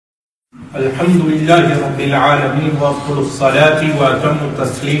الحمد لله رب العالمين وأفضل الصلاة وأتم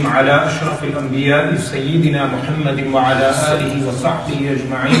التسليم على أشرف الأنبياء سيدنا محمد وعلى آله وصحبه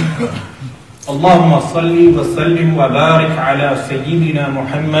أجمعين. اللهم صل وسلم وبارك على سيدنا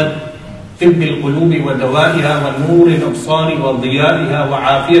محمد طب القلوب ودوائها ونور الأبصار وضيائها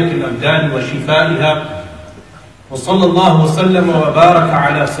وعافية الأبدان وشفائها، وصلى الله وسلم وبارك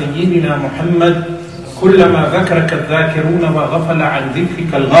على سيدنا محمد كلما ذكرك الذاكرون وغفل عن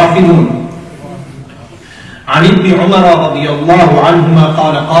ذكرك الغافلون. عن ابن عمر رضي الله عنهما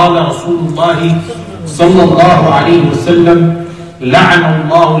قال قال رسول الله صلى الله عليه وسلم: لعن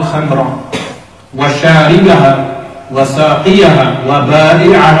الله الخمر وشاربها وساقيها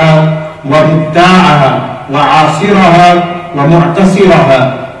وبائعها ومبتاعها وعاصرها ومعتصرها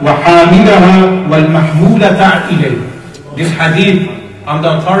وحاملها والمحمولة إليه. This hadith on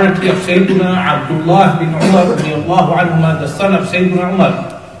the authority of Sayyidina Abdullah bin Umar radiyallahu anhuma, the son of Sayyidina Umar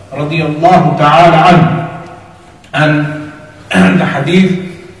radiyallahu ta'ala anhu. And the hadith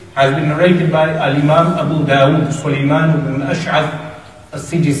has been narrated by Al-Imam Abu Dawud, Sulaiman ibn Ash'ath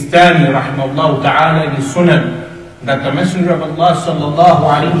al-Sijistani rahimahullah ta'ala in his Sunan, that the Messenger of Allah sallallahu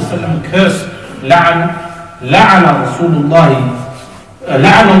alayhi wa sallam cursed, la'ana Rasulullah,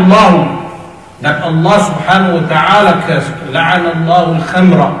 la'ana Allah, that Allah subhanahu wa ta'ala cursed, la'ana Allah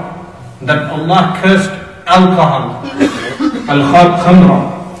al-khamra, that Allah cursed alcohol, al-khamra,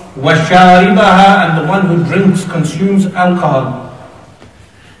 wa sharibaha, and the one who drinks, consumes alcohol.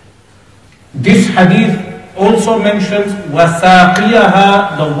 This hadith also mentions wa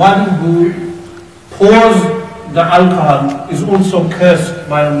saqiyaha, the one who pours the alcohol is also cursed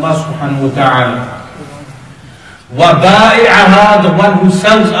by Allah subhanahu wa ta'ala. Wa ba'i'aha, the one who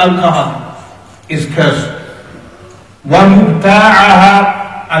sells alcohol is cursed. Wa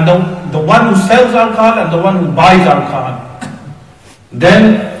mubta'aha, and the one who sells alcohol and the one who buys alcohol.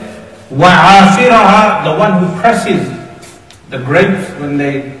 Then wa asiraha, the one who presses the grapes. When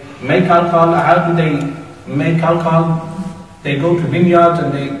they make alcohol, how do they make alcohol? They go to vineyards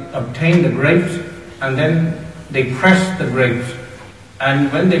and they obtain the grapes and then they press the grapes. And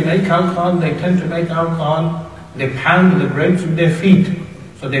when they make alcohol, they tend to make alcohol, they pound the grapes with their feet.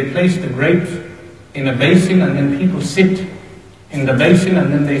 So they place the grapes in a basin and then people sit in the basin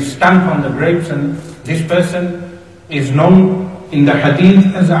and then they stamp on the grapes, and this person is known in the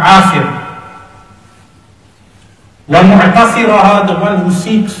hadith as Asir. Wa mu'tasiraha, the one who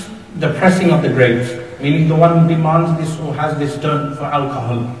seeks the pressing of the grapes, meaning the one who demands this or has this done for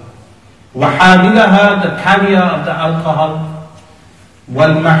alcohol. Wa hamilaha, the carrier of the alcohol.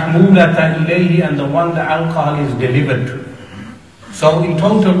 Wal mahmulata ilayhi, and the one the alcohol is delivered to. So in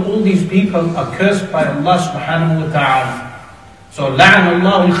total, all these people are cursed by Allah subhanahu wa ta'ala. So la'an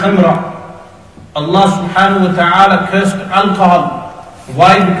Allah al-khamra, Allah subhanahu wa ta'ala cursed alcohol.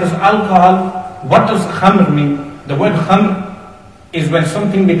 Why? Because alcohol, what does khamr mean? The word khamr is when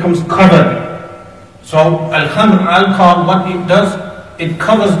something becomes covered. So al-khamr, alcohol, what it does, it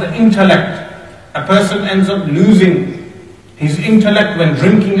covers the intellect. A person ends up losing his intellect when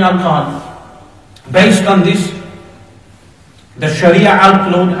drinking alcohol. Based on this, the Sharia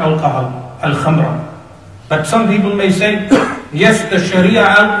outlawed alcohol, al-khamra. But some people may say, yes, the Sharia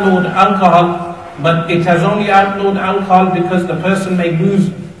outlawed alcohol, but it has only outlawed alcohol because the person may lose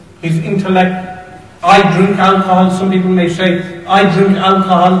his intellect. I drink alcohol, some people may say, I drink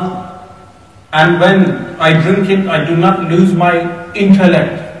alcohol, and when I drink it, I do not lose my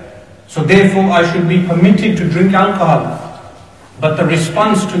intellect. So therefore, I should be permitted to drink alcohol. But the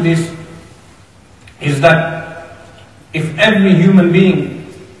response to this is that if every human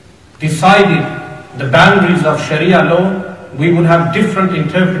being decided the boundaries of Sharia law, we would have different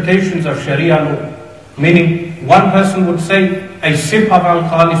interpretations of Sharia law. Meaning, one person would say a sip of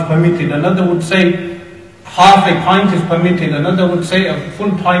alcohol is permitted, another would say half a pint is permitted, another would say a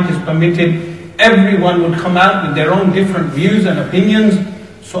full pint is permitted. Everyone would come out with their own different views and opinions.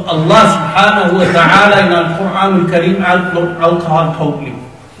 So Allah subhanahu wa ta'ala in Al-Quran al-Kareem outlawed alcohol totally.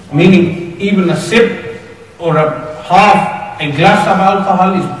 Meaning, even a sip or a glass of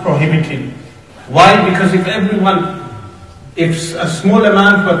alcohol is prohibited. Why? Because if a small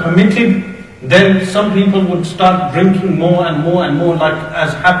amount were permitted, then some people would start drinking more and more and more, like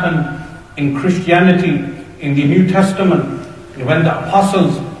as happened in Christianity in the New Testament, when the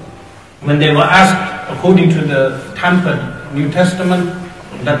apostles, when they were asked, according to the tampered New Testament,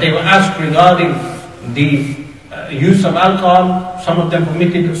 that they were asked regarding the use of alcohol, some of them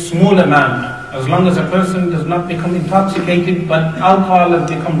permitted a small amount, as long as a person does not become intoxicated. But alcohol has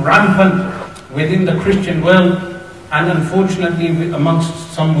become rampant within the Christian world, and unfortunately amongst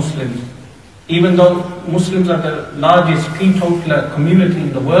some Muslims. Even though Muslims are the largest teetotaler community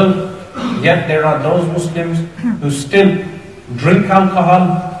in the world, Yet there are those Muslims who still drink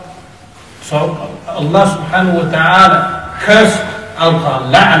alcohol. So Allah subhanahu wa ta'ala cursed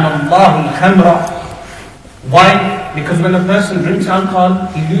alcohol. لَعَنَ اللَّهُ الْخَمْرَ. Why? Because when a person drinks alcohol,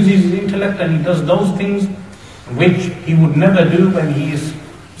 he loses his intellect and he does those things which he would never do when he is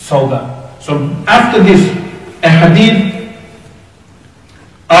sober. So after this, a hadith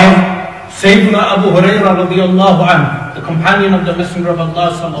of Sayyidina Abu Hurairah radiyallahu anhu, the companion of the Messenger of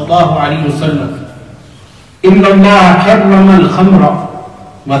Allah sallallahu alayhi wa sallam. إِنَّ اللَّهَ حَرَّمَ الْخَمْرَ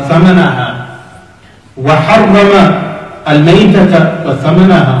وَثَمَنَهَا وَحَرَّمَ الْمَيْتَةَ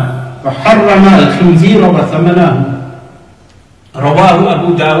وَثَمَنَهَا وَحَرَّمَ الْخِنْزِيرَ وَثَمَنَهُ. Rawahu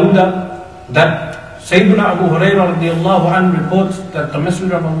Abu Dawud, that Sayyidina Abu Hurairah radiyallahu anhu reports that the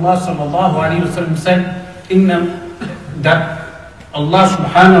Messenger of Allah sallallahu alayhi wa sallam said, that Allah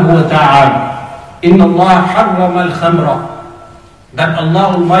subhanahu wa ta'ala, Inna Allah harrama al-khamra, that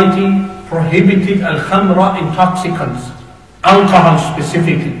Allah Almighty prohibited al-khamra, intoxicants, alcohol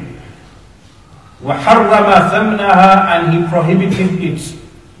specifically. وَحَرَّمَ ثَمْنَهَا, and He prohibited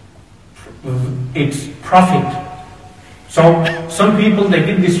its profit. So some people, they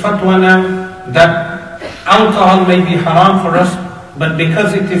give this fatwa now that alcohol may be haram for us, but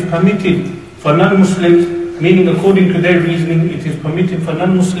because it is permitted for non-Muslims, meaning according to their reasoning, it is permitted for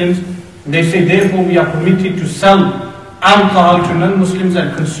non-Muslims, they say therefore we are permitted to sell alcohol to non-Muslims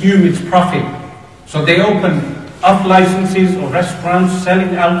and consume its profit. So they open up licenses or restaurants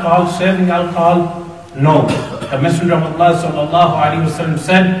selling alcohol, serving alcohol. No. The Messenger of Allah sallallahu alayhi wa sallam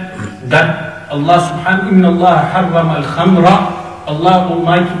said that Allah subhanahu wa ta'ala harrama al-khamra, Allah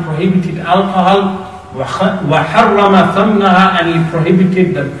Almighty prohibited alcohol, وَحَرَّمَ ثَمْنَهَا, and He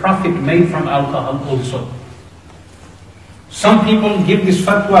prohibited the profit made from alcohol also. Some people give this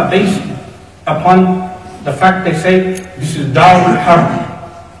fatwa based upon the fact they say this is Darul Harb.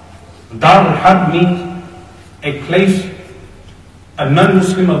 Darul Harb means a place, a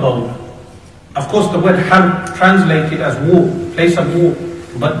non-Muslim abode. Of course the word Harb translated as war, place of war,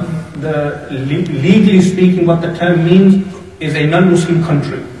 but legally speaking what the term means is a non-Muslim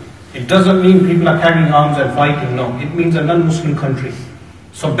country. It doesn't mean people are carrying arms and fighting, no. It means a non-Muslim country.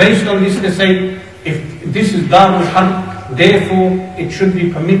 So based on this they say, if this is Darul Harb, therefore it should be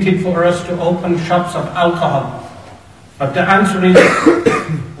permitted for us to open shops of alcohol. But the answer is,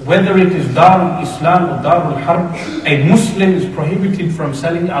 whether it is Darul Islam or Darul Harb, a Muslim is prohibited from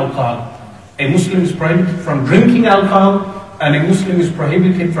selling alcohol. A Muslim is prohibited from drinking alcohol, and a Muslim is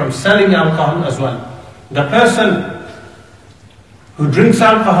prohibited from selling alcohol as well. The person who drinks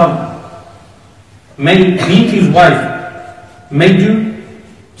alcohol may beat his wife, may do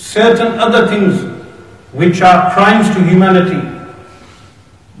certain other things which are crimes to humanity.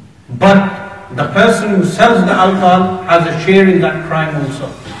 But the person who sells the alcohol has a share in that crime also.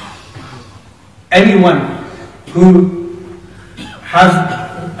 Anyone who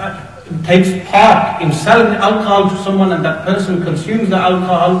takes part in selling alcohol to someone and that person consumes the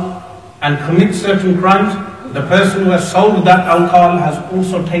alcohol and commits certain crimes, the person who has sold that alcohol has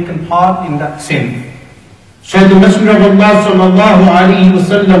also taken part in that sin. So the Messenger of Allah sallallahu alayhi wa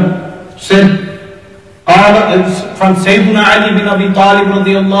sallam said, from Sayyidina Ali bin Abi Talib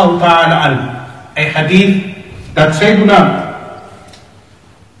radiyallahu ta'ala anhu, a hadith that Sayyidina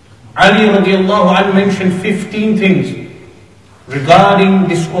Ali radiyallahu anhu mentioned 15 things regarding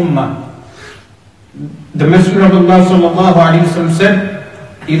this ummah. The Messenger of Allah sallallahu alayhi wa sallam said,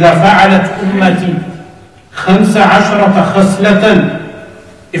 إِذَا فَعَلَتْ أُمَّتِي 15 خَصْلَةً,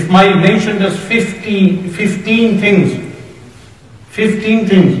 if my nation does 15 things,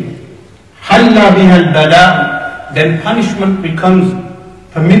 حَلَّ بِهَا الْبَلَاءُ, then punishment becomes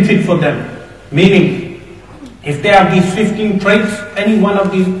permitted for them. Meaning, if they have these 15 traits, any one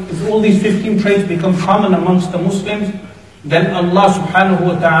of these, if all these 15 traits become common amongst the Muslims, then Allah subhanahu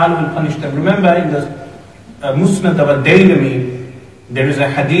wa ta'ala will punish them. Remember in the Musnad of Al-Daylami, there is a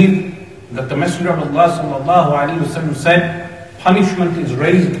hadith that the Messenger of Allah sallallahu alayhi wa sallam said, punishment is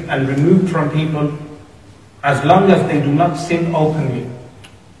raised and removed from people as long as they do not sin openly.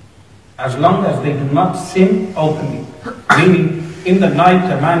 As long as they do not sin openly. Meaning, in the night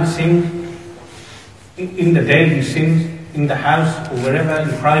a man sins, in the day he sins, in the house or wherever,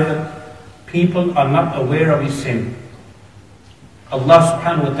 in private, people are not aware of his sin. Allah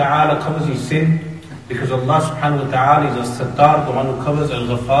subhanahu wa ta'ala covers his sin, because Allah subhanahu wa ta'ala is al-Sattar, the one who covers,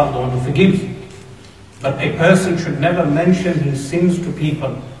 al-Ghaffar, the one who forgives. But a person should never mention his sins to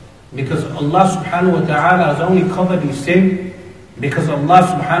people, because Allah subhanahu wa ta'ala has only covered his sin because Allah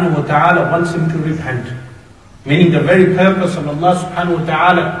subhanahu wa ta'ala wants him to repent. Meaning the very purpose of Allah subhanahu wa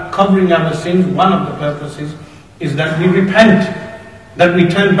ta'ala covering our sins, one of the purposes, is that we repent. that we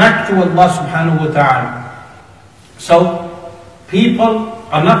turn back to Allah subhanahu wa ta'ala. So, people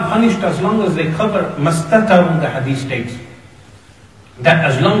are not punished as long as they cover mastataru, the hadith states. That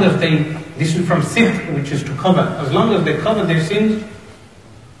as long as this is from sitr, which is to cover, as long as they cover their sins,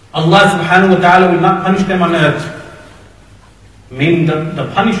 Allah subhanahu wa ta'ala will not punish them on earth. Meaning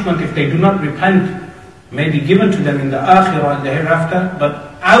the punishment, if they do not repent, may be given to them in the akhirah and the hereafter,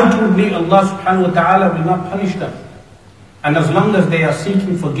 but outwardly Allah subhanahu wa ta'ala will not punish them. And as long as they are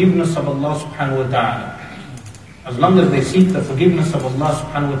seeking forgiveness of Allah subhanahu wa ta'ala, as long as they seek the forgiveness of Allah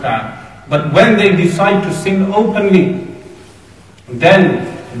subhanahu wa ta'ala. But when they decide to sin openly, then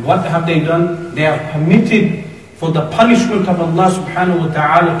what have they done? They have permitted for the punishment of Allah subhanahu wa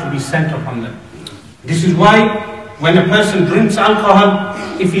ta'ala to be sent upon them. This is why when a person drinks alcohol,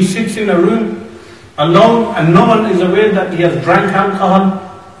 if he sits in a room alone and no one is aware that he has drank alcohol,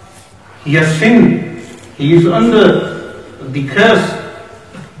 he has sinned. He is under the curse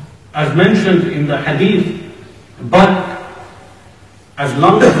as mentioned in the hadith. But as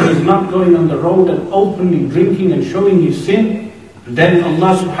long as he is not going on the road and openly drinking and showing his sin, then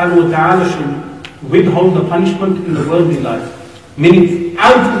Allah subhanahu wa ta'ala should withhold the punishment in the worldly life. Meaning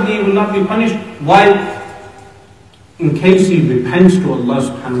outwardly he will not be punished, while in case he repents to Allah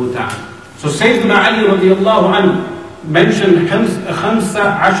subhanahu wa ta'ala. So Sayyidina Ali radiallahu anhu mentioned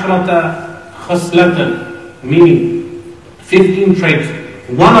khamsa ashrata khaslatan, meaning 15 traits.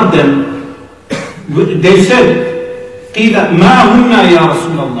 One of them, they said, قِيلَ مَا هُنَّا يَا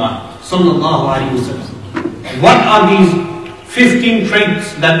رَسُولَ اللَّهِ sallallahu alayhi wa sallam. What are these 15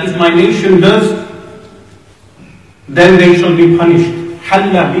 traits that if my nation does, then they shall be punished?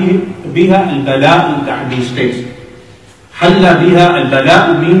 حَلَّ بِهَا الْبَلَاءُ, the hadith states. حَلَّ بِهَا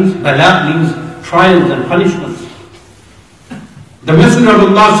الْبَلَاءُ means, bala means trials and punishments. The Messenger of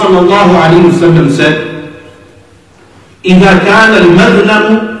Allah sallallahu alayhi wa sallam said, إِذَا كَانَ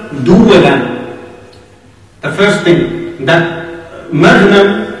الْمَغْنَمُ دُوَلًا. The first thing, that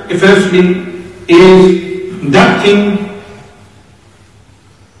maghnam, firstly, is that thing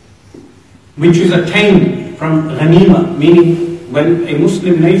which is attained from ghanima, meaning when a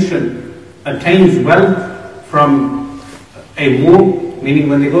Muslim nation attains wealth from a war, meaning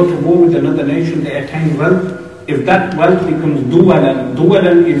when they go to war with another nation, they attain wealth. If that wealth becomes duwalan,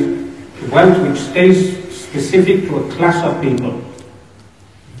 duwalan is wealth which stays specific to a class of people.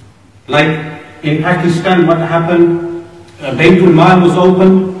 Like in Pakistan, what happened? A Baytul Mal was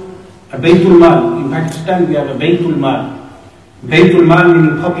opened. A Baytul Mal. In Pakistan, we have a Baytul Mal. Baytul Mal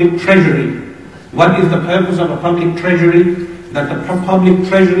meaning public treasury. What is the purpose of a public treasury? That the public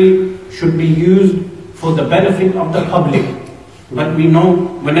treasury should be used for the benefit of the public. But we know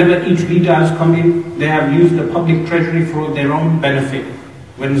whenever each leader has come in, they have used the public treasury for their own benefit.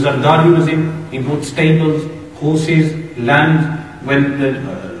 When Zardari was in, he bought stables, horses, land. When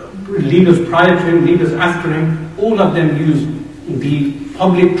the leaders prior to him, leaders after him, all of them use the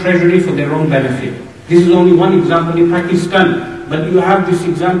public treasury for their own benefit. This is only one example in Pakistan, but you have this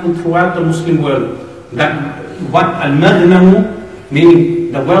example throughout the Muslim world, that what al-maghnamu,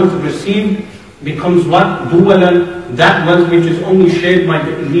 meaning the wealth received, becomes what? Duwalan, that wealth which is only shared by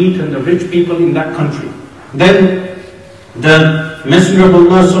the elite and the rich people in that country. Then the Messenger of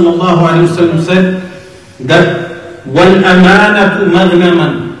Allah sallallahu alayhi wa sallam said that wal-amanatu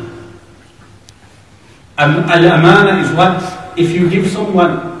maghnaman. Al-amana is what? If you give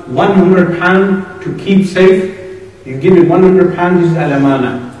someone £100 to keep safe, you give him £100, this is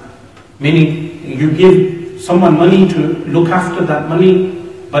al-amana. Meaning you give someone money to look after that money,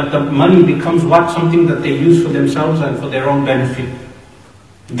 but the money becomes what? Something that they use for themselves and for their own benefit.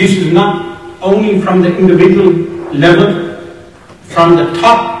 This is not only from the individual level, from the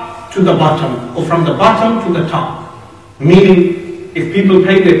top to the bottom, or from the bottom to the top. Meaning, if people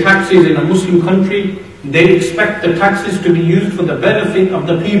pay their taxes in a Muslim country, they expect the taxes to be used for the benefit of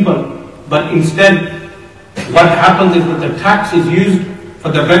the people. But instead, what happens is that the tax is used for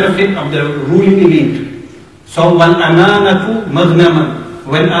the benefit of the ruling elite. So, وَالْأَمَانَةُ مَغْنَمًا,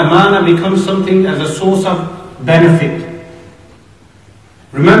 when amana becomes something as a source of benefit.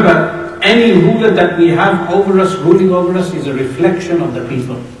 Remember, any ruler that we have over us, ruling over us, is a reflection of the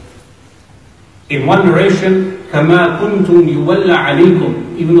people. In one narration, كَمَا كُنْتُمْ يُوَلَّ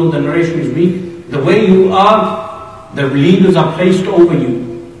عَلَيْكُمْ, even though the narration is weak, the way you are, the leaders are placed over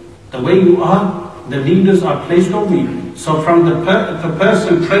you. The way you are, the leaders are placed over you. So from the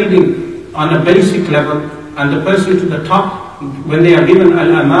person trading on a basic level and the person to the top, when they are given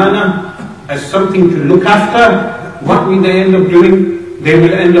al-amana as something to look after, what will they end up doing? They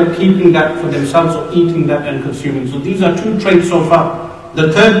will end up keeping that for themselves or eating that and consuming. So these are two traits so far.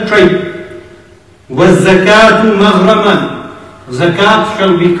 The third trait was zakatu maghraman. zakat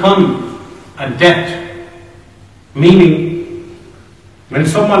shall become a debt. Meaning, when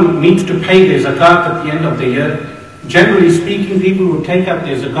someone needs to pay their zakat at the end of the year, generally speaking, people would take out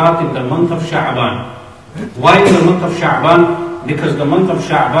their zakat in the month of Sha'ban. Why in the month of Sha'ban? Because the month of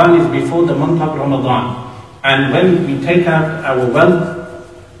Sha'ban is before the month of Ramadan. And when we take out our wealth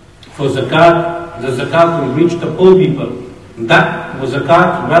for zakat, the zakat will reach the poor people. That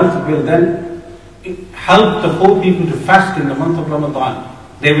zakat wealth will then help the poor people to fast in the month of Ramadan.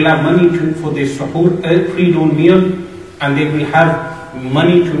 They will have money for their suhoor, pre-dawn meal, and they will have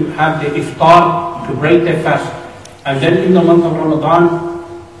money to have their iftar, to break their fast. And then in the month of Ramadan,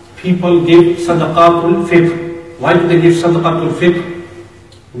 people give sadaqatul fitr. Why do they give sadaqatul fitr?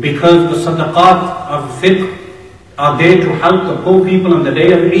 Because the sadaqat of fitr are there to help the poor people on the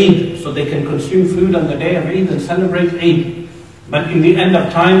day of Eid, so they can consume food on the day of Eid and celebrate Eid. But in the end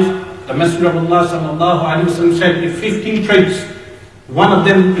of times, the Messenger of Allah sallallahu alaihi wasallam said, if 15 traits, one of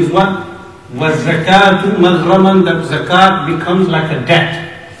them is what? Was zakatu maghraman, that zakat becomes like a debt.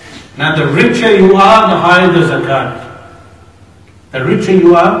 Now the richer you are, the higher the zakat. The richer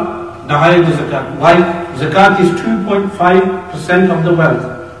you are, the higher the zakat. Why? Zakat is 2.5% of the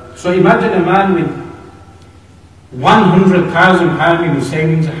wealth. So imagine a man with 100,000 pounds in his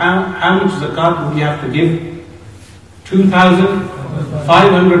savings. How much zakat would he have to give?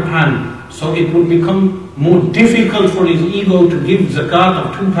 2,500 pounds. So it would become more difficult for his ego to give zakat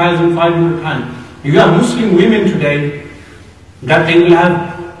of 2,500 pounds. You have Muslim women today that they will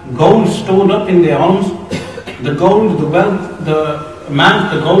have gold stored up in their homes. The gold, the wealth, the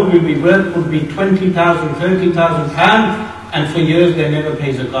amount the gold will be worth would be 20,000, 30,000 pounds, and for years they never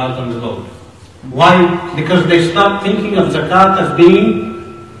pay zakat on the gold. Why? Because they start thinking of zakat as being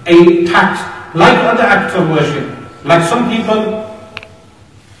a tax, like other acts of worship. Like some people,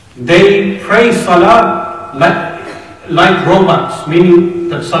 they pray salah like robots, meaning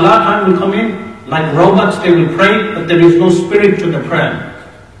that salah time will come in, like robots they will pray, but there is no spirit to the prayer.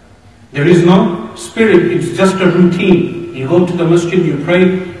 There is no spirit, it's just a routine. You go to the masjid, you pray,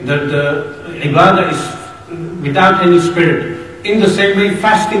 the ibadah is without any spirit. In the same way,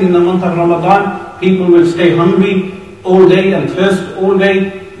 fasting in the month of Ramadan, people will stay hungry all day and thirst all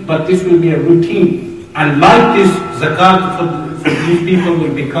day, but this will be a routine. And like this, zakat for these people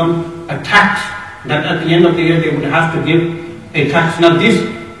will become a tax, that at the end of the year they would have to give a tax. Now this,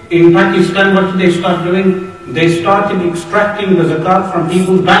 in Pakistan, what did they start doing? They started extracting the zakat from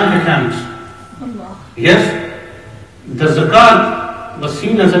people's bank accounts. Yes, the zakat was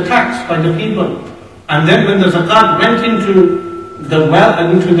seen as a tax by the people. And then when the zakat went into the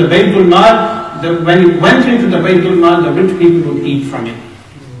Baytul Mal, when it went into the Baytul Mal, the rich people would eat from it.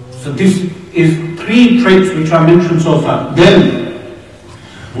 So this is 3 traits which are mentioned so far. Then,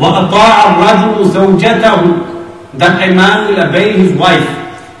 وَأَطَاعَ الرَّجُلُ زَوْجَتَهُ, that a man will obey his wife.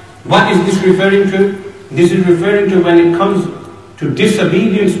 What is this referring to? This is referring to when it comes to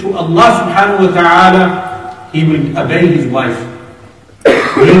disobedience to Allah subhanahu wa ta'ala, he will obey his wife.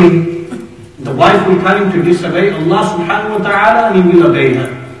 Meaning, the wife will tell him to disobey Allah subhanahu wa ta'ala, and he will obey her.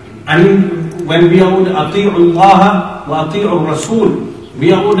 And when we are ordered, أَطِيعُ اللَّهَ وَأَطِيعُ الرَّسُولِ,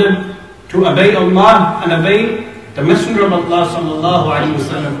 we are ordered to obey Allah and obey the Messenger of Allah sallallahu alaihi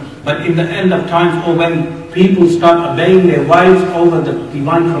wasallam. But in the end of times, or when people start obeying their wives over the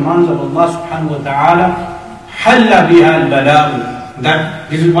divine commands of Allah subhanahu wa ta'ala, حَلَّ بِهَا الْبَلَاءُ, that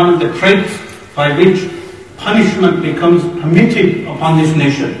this is one of the traits by which punishment becomes permitted upon this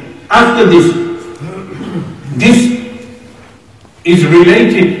nation. After this is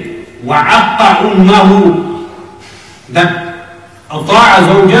related, وَعَقَّ أُمَّهُ, that أَطَاعَ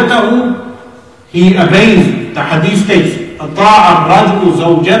زَوْجَتَهُ, he obeys. The hadith states, أَطَاعَ الرَّجُلُ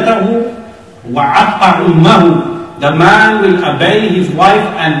زَوْجَتَهُ وَعَقَّ أُمَّهُ, the man will obey his wife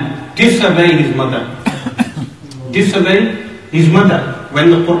and disobey his mother. Disobey his mother. When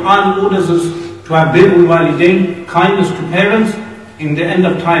the Quran orders us to have birrul walidain, kindness to parents, in the end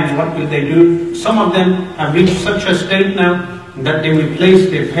of times, what will they do? Some of them have reached such a state now that they will place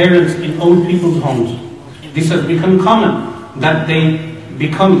their parents in old people's homes. This has become common, that they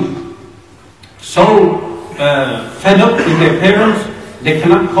become so fed up with their parents, they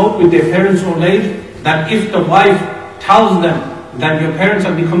cannot cope with their parents' old age, that if the wife tells them that your parents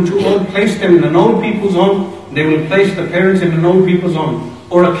have become too old, place them in an old people's home, they will place the parents in an old people's home,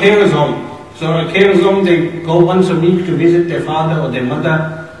 or a carer's home. So a carer's home, they go once a week to visit their father or their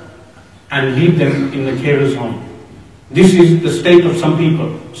mother and leave them in the carer's home. This is the state of some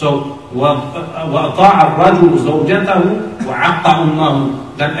people. So, وَأَطَاعَ الرَّجُلُ زَوْجَتَهُ وَعَقَّ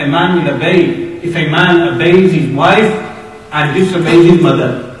أُمَّهُ, that a man will obey. If a man obeys his wife and disobeys his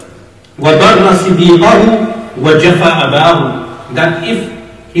mother. وَبَرَّ صِدِيقَهُ وَجَفَى أَبَاهُ, that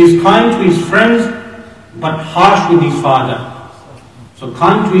if he is kind to his friends but harsh with his father. So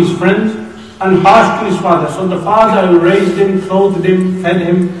kind to his friends and harsh to his father. So the father who raised him, clothed him, fed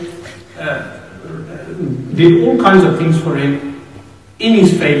him, did all kinds of things for him in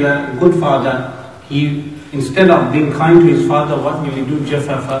his favor, good father. He, instead of being kind to his father, what will he do?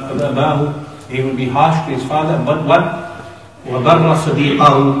 Jafafa abahu. He will be harsh to his father. But what? وَبَرَّ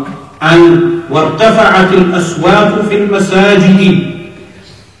صَدِيقَهُ and وَارْتَفَعَتِ الْأَصْوَاتُ فِي الْمَسَاجِدِ.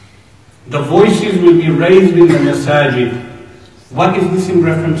 The voices will be raised in the masajid. What is this in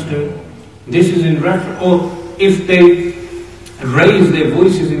reference to? This is in reference, or if they raise their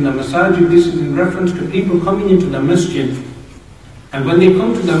voices in the masajid, this is in reference to people coming into the masjid. And when they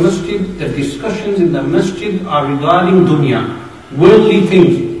come to the masjid, the discussions in the masjid are regarding dunya, worldly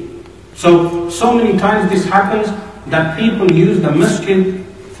things. So many times this happens that people use the masjid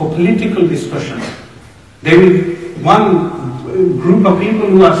for political discussion. One group of people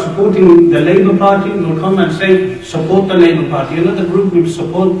who are supporting the Labour Party will come and say, support the Labour Party. Another group will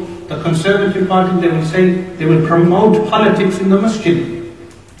support the Conservative Party. They will say, they will promote politics in the masjid.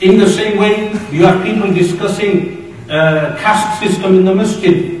 In the same way, you have people discussing caste system in the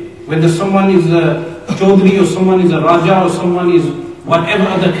masjid. Whether someone is a Chaudhry or someone is a Raja or someone is whatever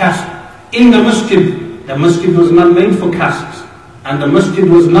other caste. In the masjid was not made for castes. And the masjid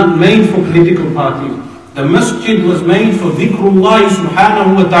was not made for political parties. The masjid was made for dhikrullah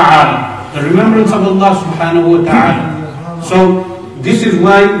subhanahu wa ta'ala, the remembrance of Allah subhanahu wa ta'ala. So this is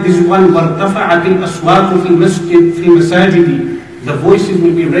why وَارْتَفَعَتِ الْأَصْوَاتُ فِي الْمَسَاجِدِ. The voices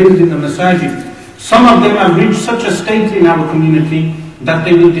will be raised in the masajid. Some of them have reached such a state in our community that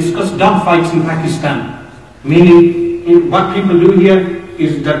they will discuss dog fights in Pakistan. Meaning, what people do here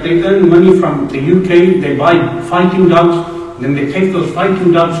is that they earn money from the UK, they buy fighting dogs, then they take those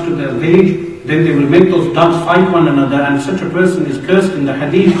fighting dogs to the village, then they will make those dogs fight one another, and such a person is cursed in the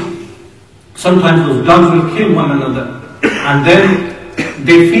hadith. Sometimes those dogs will kill one another. And then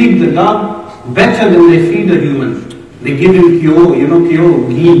they feed the dog better than they feed a human. They give him kyo,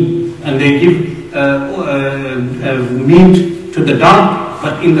 ghee, and they give meat to the dog.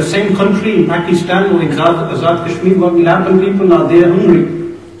 But in the same country, in Pakistan or in Azad Kashmir, what will happen? People are there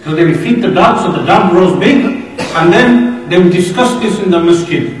hungry. So they will feed the dog, so the dog grows big, and then they will discuss this in the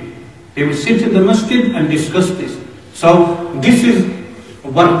masjid. They will sit in the masjid and discuss this. So this is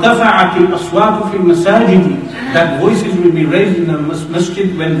وَارْتَفَعَتِ الْأَصْوَاتُ فِي الْمَسَاجِدِ. That voices will be raised in the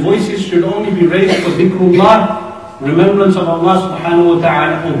masjid, when voices should only be raised for dhikrullah, remembrance of Allah subhanahu wa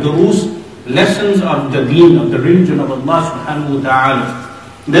ta'ala, or durus, lessons of the deen, of the religion of Allah subhanahu wa ta'ala.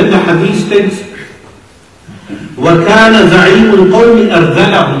 Then the hadith states, وَكَانَ زَعِيمُ الْقَوْمِ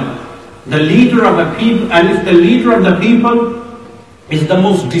أَرْذَلَهُمْ. The leader of a people, and if the leader of the people is the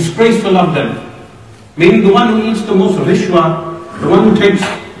most disgraceful of them, meaning the one who eats the most rishwa, the one who takes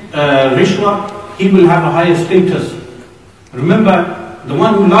rishwa, he will have a higher status. Remember, the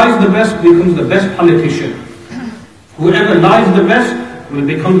one who lies the best becomes the best politician. Whoever lies the best will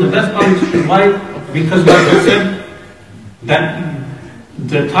become the best politician. Why? Because like I said, that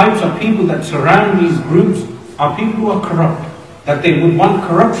the types of people that surround these groups are people who are corrupt, that they would want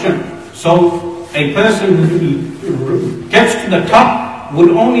corruption. So a person who gets to the top would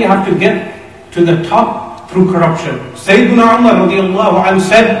only have to get to the top through corruption. Sayyidina Umar radiallahu anhu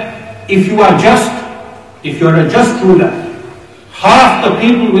said, if you are a just ruler, half the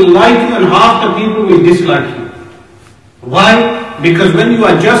people will like you and half the people will dislike you. Why? Because when you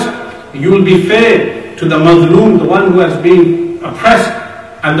are just, you will be fair to the mazloom, the one who has been oppressed,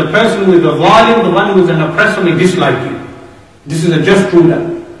 and the person who is a zalim, the one who is an oppressor, will dislike you. This is a just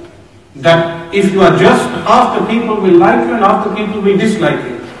ruler. That if you are just, half the people will like you and half the people will dislike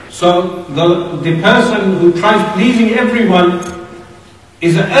you. So the person who tries pleasing everyone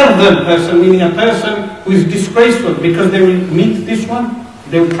is an ardhal person, meaning a person who is disgraceful, because they will meet this one,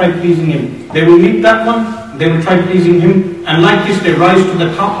 they will try pleasing him. They will meet that one, they will try pleasing him, and like this they rise to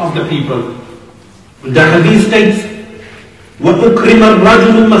the top of the people. The hadith states, وَأُكْرِمَ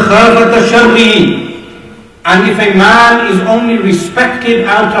الرَّجُلُ مَخَافَةَ شَرِّهِ. And if a man is only respected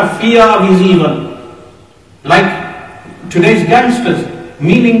out of fear of his evil, like today's gangsters,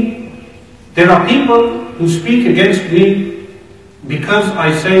 meaning there are people who speak against me because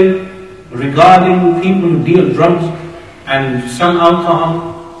I say regarding people who deal drugs and sell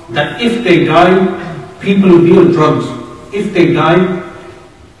alcohol, that if they die, people who deal drugs, if they die,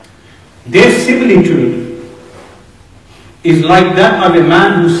 their similitude is like that of a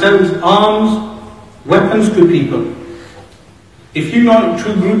man who sells arms, weapons to people. If you know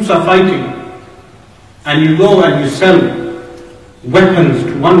two groups are fighting, and you go and you sell weapons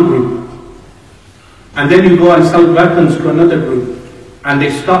to one group, and then you go and sell weapons to another group, and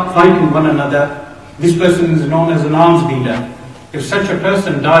they start fighting one another, this person is known as an arms dealer. If such a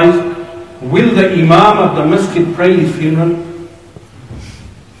person dies, will the Imam of the masjid pray his funeral?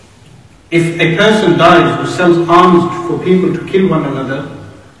 If a person dies who sells arms for people to kill one another,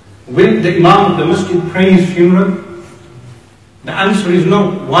 will the Imam of the masjid pray his funeral? The answer is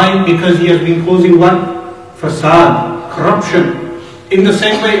no. Why? Because he has been causing what? Fasad, corruption. In the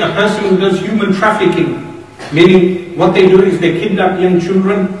same way, a person who does human trafficking, meaning what they do is they kidnap young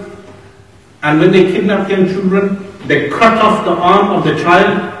children, and when they kidnap young children, they cut off the arm of the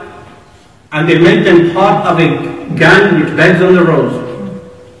child, and they make them part of a gang which begs on the roads.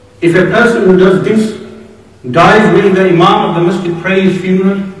 If a person who does this dies, will the Imam of the masjid pray his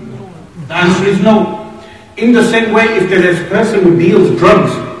funeral? The answer is no. In the same way, if there is a person who deals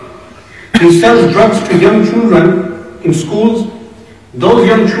drugs, he sells drugs to young children in schools, those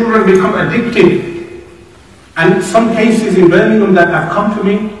young children become addicted. And some cases in Birmingham that have come to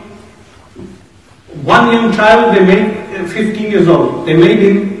me, one young child they made 15 years old. They made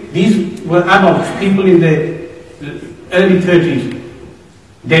him, these were adults, people in their early 30s.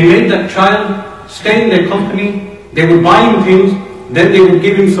 They made that child stay in their company, they would buy him things, then they would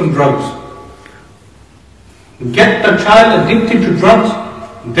give him some drugs. Get the child addicted to drugs,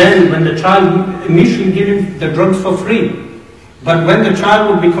 then when the child initially give him the drugs for free. But when the child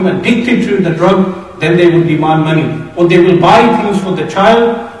would become addicted to the drug, then they would demand money. Or they will buy things for the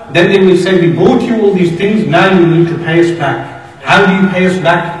child, then they will say, we bought you all these things, now you need to pay us back. How do you pay us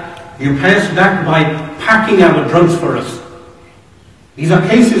back? You pay us back by packing our drugs for us. These are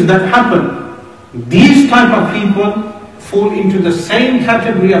cases that happen. These type of people fall into the same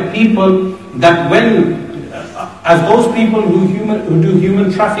category of people that as those people who do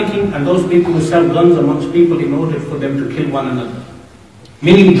human trafficking and those people who sell guns amongst people in order for them to kill one another.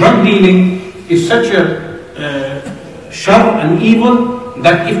 Meaning drug dealing is such a shar and evil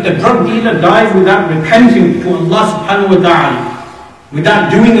that if the drug dealer dies without repenting to Allah subhanahu wa ta'ala,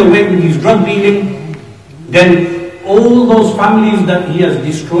 without doing away with his drug dealing, then all those families that he has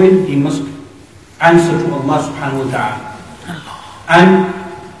destroyed, he must answer to Allah subhanahu wa ta'ala. And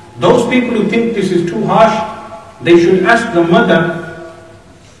those people who think this is too harsh, they should ask the mother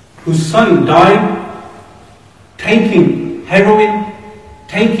whose son died taking heroin,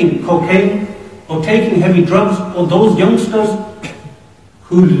 taking cocaine, or taking heavy drugs, or those youngsters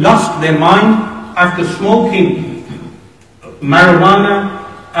who lost their mind after smoking marijuana,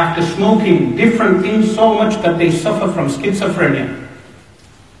 after smoking different things so much that they suffer from schizophrenia.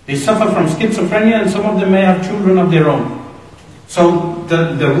 They suffer from schizophrenia, and some of them may have children of their own. So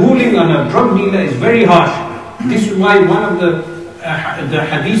the ruling on a drug dealer is very harsh. This is why one of the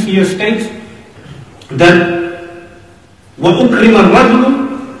hadith here states that وَأُكْرِمَ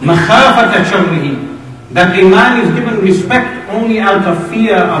الرَّجُلُ مَخَافَةَ شَرِّهِ, that a man is given respect only out of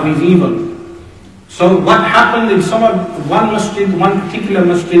fear of his evil. So what happened in one particular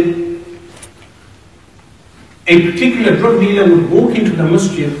masjid, a particular drug dealer would walk into the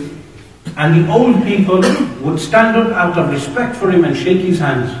masjid and the old people would stand up out of respect for him and shake his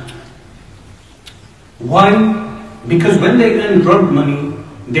hands. Why? Because when they earn drug money,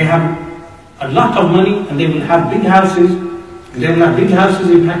 they have a lot of money and they will have big houses. They will have big houses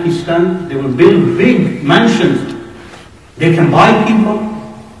in Pakistan. They will build big mansions. They can buy people.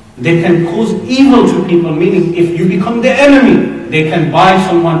 They can cause evil to people, meaning if you become the enemy, they can buy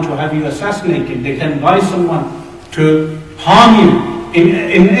someone to have you assassinated. They can buy someone to harm you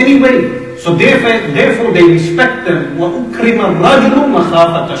in any way. So therefore they respect them. وَأُكْرِمَ الرَّجُلُ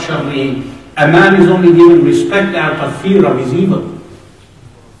مَخَافَةَ شَرِّهِ. A man is only given respect out of fear of his evil.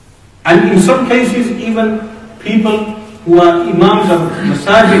 And in some cases, even people who are imams of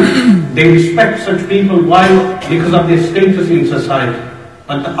masajid, they respect such people. Why? Because of their status in society.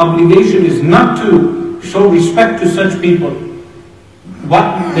 But the obligation is not to show respect to such people.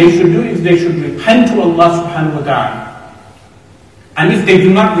 What they should do is they should repent to Allah subhanahu wa ta'ala. And if they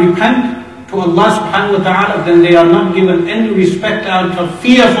do not repent to Allah subhanahu wa ta'ala, then they are not given any respect out of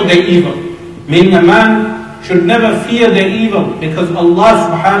fear for their evil. Meaning a man should never fear their evil, because Allah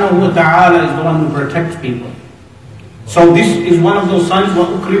subhanahu wa ta'ala is the one who protects people. So this is one of those signs,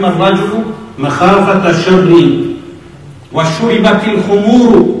 وَأُكْرِمَ الرَّجُلُ مَخَافَةَ شَرِّهِ وَشُرِبَتِ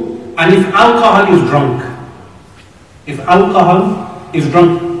الْخُمُورُ. And if alcohol is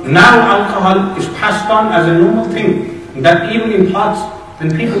drunk, now alcohol is passed on as a normal thing. That even in parts,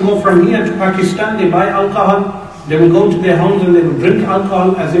 when people go from here to Pakistan, they buy alcohol, they will go to their homes and they will drink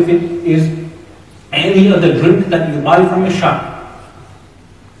alcohol as if it is any other drink that you buy from a shop.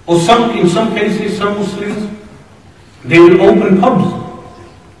 Or in some cases, some Muslims, they will open pubs.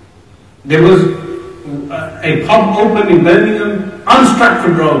 There was a pub open in Birmingham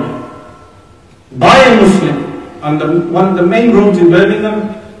unstructured road by a Muslim on one of the main roads in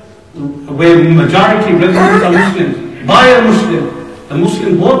Birmingham, where majority residents are Muslims, by a Muslim. The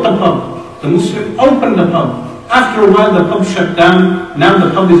Muslim bought the pub. The Muslim opened the pub. After a while, the pub shut down. Now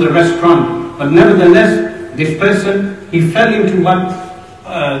the pub is a restaurant. But nevertheless, this person, he fell into what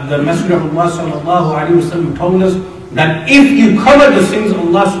the Messenger of Allah sallallahu alaihi wasallam told us, that if you cover the sins,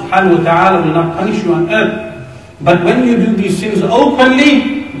 Allah subhanahu wa ta'ala will not punish you on earth. But when you do these sins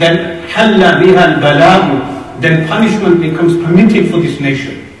openly, then halla biha al-balaghu, then punishment becomes permitted for this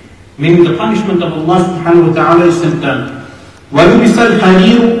nation. Meaning the punishment of Allah subhanahu wa ta'ala is sent down. وَلُبِسَ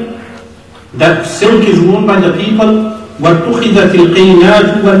الْحَرِيرُ, that silk is worn by the people. وَاتُّخِذَتِ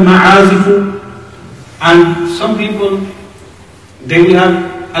الْقِينَاتُ وَالْمَعَازِفُ, and some people, they will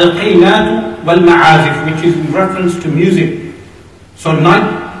have al-qinatu wal-ma'azif, which is in reference to music. So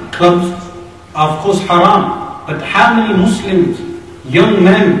nightclubs are of course haram, but how many Muslims, young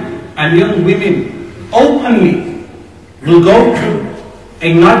men and young women, openly will go to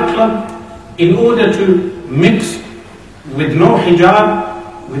a nightclub in order to mix with no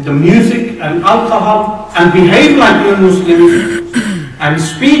hijab, with the music and alcohol, and behave like non-Muslims and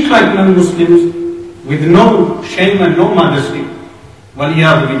speak like non-Muslims with no shame and no modesty.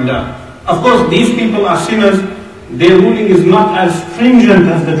 Waliyadu billah. Of course, these people are sinners. Their ruling is not as stringent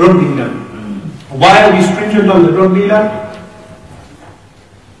as the drug dealer. Why are we stringent on the drug dealer?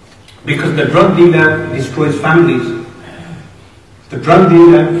 Because the drug dealer destroys families. The drug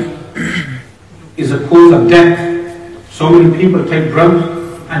dealer is a cause of death. So many people take drugs,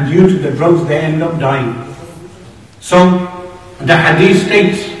 and due to the drugs they end up dying. So the hadith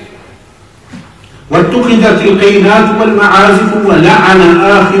states, وَاتُّخِذَتِ الْقَيْنَاتُ وَالْمَعَازِفُ وَلَعَنَ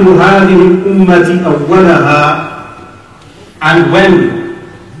آخِرُ هَذِهِ الْأُمَّةِ أَوَّلَهَا, and when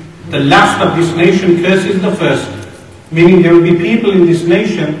the last of this nation curses the first, meaning there will be people in this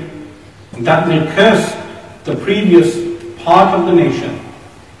nation that will curse the previous part of the nation,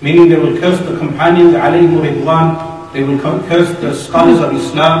 meaning they will curse the companions alayhim ridwan, they will curse the scholars of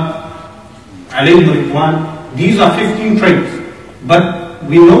Islam alayhim ridwan. These are 15 traits, but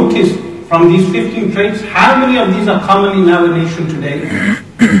we notice from these 15 traits, how many of these are common in our nation today?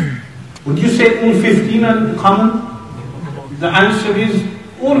 Would you say all 15 are common? The answer is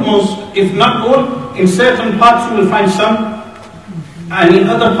almost, if not all. In certain parts you will find some, and in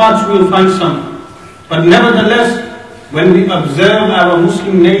other parts you will find some. But nevertheless, when we observe our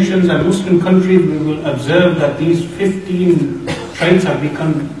Muslim nations and Muslim countries, we will observe that these 15 traits have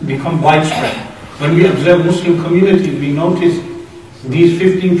become widespread. When we observe Muslim communities, we notice these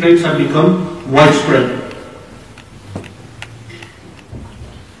 15 traits have become widespread.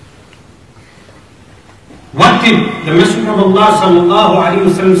 What did the Messenger of Allah sallallahu alaihi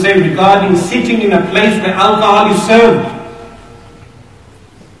wasallam say regarding sitting in a place where alcohol is served?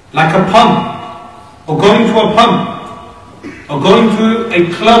 Like a pub, or going to a pub, or going to a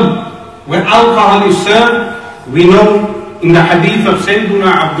club where alcohol is served. We know in the hadith of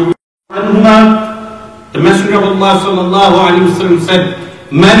Sayyiduna Abdullah, the Messenger of Allah sallallahu alaihi wasallam said,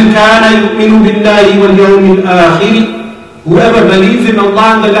 "Man kana yu'minu billahi wal yawmil akhir," whoever believes in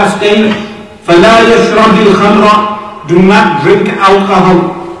Allah and the last day, فَلَا يَشْرَبِ الْخَمْرَ, do not drink alcohol.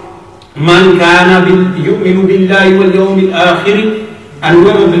 مَنْ كَانَ يُؤْمِنُ بِاللَّهِ وَالْيَوْمِ الْآخِرِ, and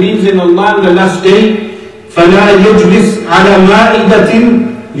whoever believes in Allah and the last day, فَلَا يَجْلِسْ عَلَى مَائِدَةٍ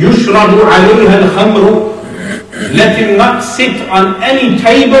يُشْرَبُ عَلَيْهَا الْخَمْرُ, let him not sit on any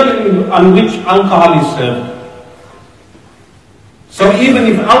table on which alcohol is served. So even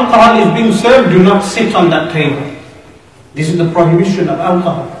if alcohol is being served, do not sit on that table. This is the prohibition of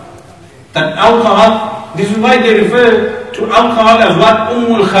alcohol. That alcohol, this is why they refer to alcohol as what?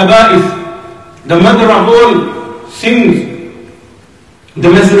 Ummul Khaba'ith, the mother of all sins. The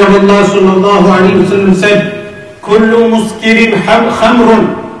Messenger of Allah sallallahu alayhi wa sallam said, Kullu muskirin khamrun,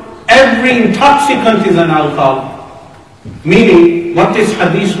 every intoxicant is an alcohol. Meaning, what this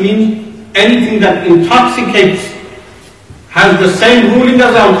hadith means, anything that intoxicates has the same ruling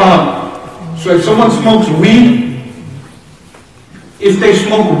as alcohol. So if someone smokes weed, if they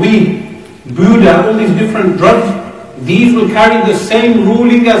smoke weed, Buddha, all these different drugs, these will carry the same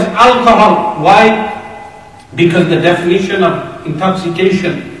ruling as alcohol. Why? Because the definition of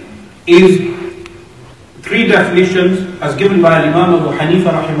intoxication is 3 definitions as given by Imam Abu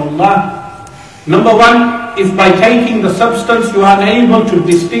Hanifa rahimahullah. Number 1, if by taking the substance you are unable to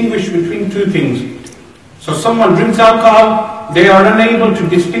distinguish between 2 things. So someone drinks alcohol, they are unable to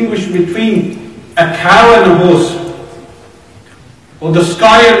distinguish between a cow and a horse, or the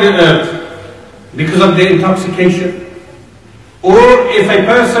sky and the earth, because of their intoxication. Or if a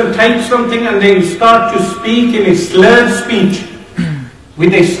person takes something and they start to speak in a slurred speech,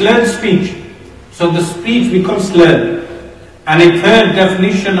 with a slurred speech. So the speech becomes slurred. And a third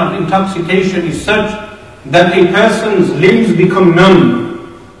definition of intoxication is such that a person's limbs become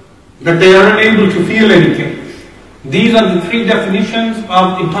numb, that they are unable to feel anything. These are the three definitions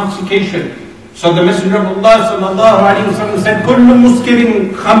of intoxication. So the Messenger of Allah sallallahu alaihi wasallam said, "Kullu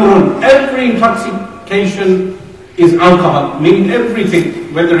muskirin khamrun." Every intoxication is alcohol, meaning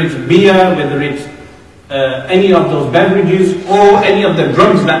everything, whether it's beer, whether it's any of those beverages, or any of the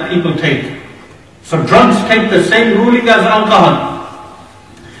drugs that people take. So drugs take the same ruling as alcohol.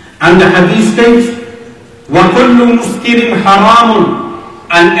 And the hadith states, وَكُلُّ مُسْكِرٍ حَرَامٌ,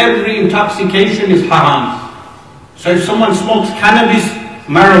 and every intoxication is haram. So if someone smokes cannabis,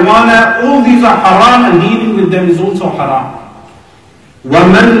 marijuana, all these are haram, and dealing with them is also haram.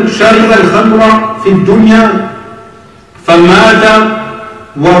 وَمَنْ شَرِبَ الْخَمْرَ فِي الدُّنْيَا فَمَاتَ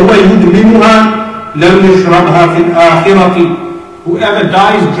وَهُوَ يُدْمِنُهَا لَمْ يَشْرَبْهَا فِي الْآخِرَةِ. Whoever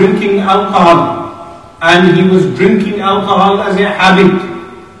dies drinking alcohol, and he was drinking alcohol as a habit,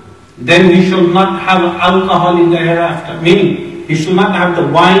 then he shall not have alcohol in the hereafter. Meaning, he shall not have the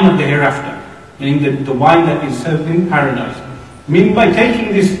wine of the hereafter. Meaning the wine that is served in paradise. Meaning by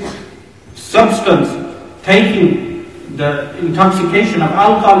taking this substance, taking the intoxication of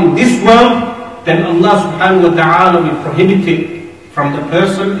alcohol in this world, then Allah subhanahu wa ta'ala will prohibit it from the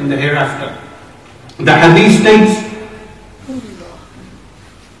person in the hereafter. The hadith states,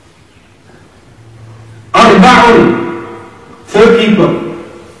 four people,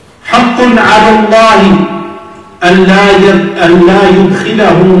 حق على الله أن لا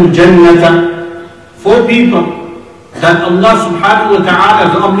يدخلهم الجنة. Four people that Allah subhanahu wa ta'ala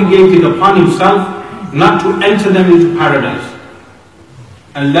has obligated upon himself not to enter them into paradise.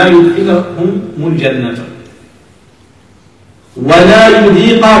 أن لا يدخلهم الجنة ولا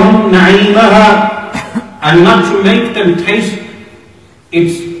يذيقهم نعيمها, and not to make them taste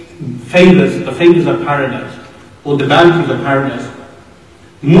its favors, the favors of paradise, or the bounties of paradise.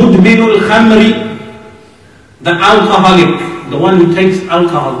 مدمن الخمر, the alcoholic, the one who takes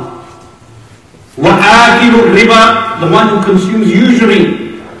alcohol. وآكل الربا, the one who consumes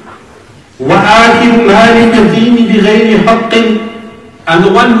usury. وآكل مال اليتيم بغير حق, and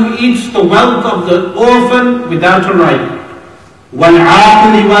the one who eats the wealth of the orphan without a right. وَالْعَاقُ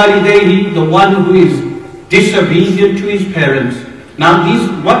لِوَالِدَيْهِ, the one who is disobedient to his parents. Now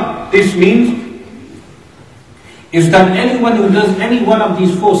what this means is that anyone who does any one of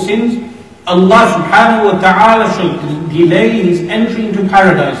these four sins, Allah subhanahu wa ta'ala shall delay his entry into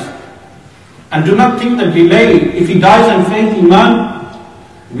paradise. And do not think that delay, if he dies on faith, iman,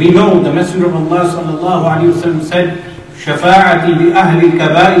 we know the Messenger of Allah sallallahu alayhi wa sallam said, شَفَاعَتِي لِأَهْلِ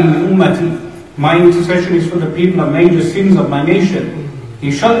الْكَبَائِرِ مِنْ أُمَّتِي, my intercession is for the people of major sins of my nation.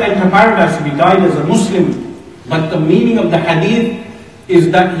 He shall enter paradise if he died as a Muslim. But the meaning of the hadith is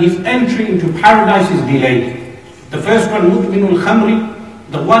that his entry into paradise is delayed. The first one, mutminul khamri,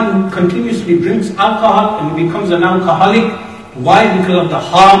 the one who continuously drinks alcohol and becomes an alcoholic. Why? Because of the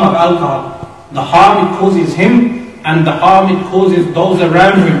harm of alcohol. The harm it causes him and the harm it causes those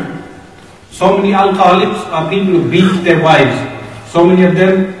around him. So many alcoholics are people who beat their wives. So many of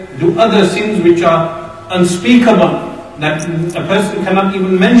them do other sins which are unspeakable, that a person cannot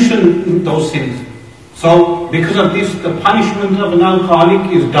even mention those sins. So because of this, the punishment of an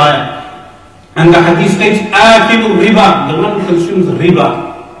alcoholic is dire. And the hadith states, Akilu riba, the one who consumes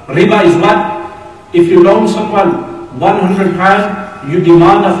riba. Riba is what? If you loan someone £100, you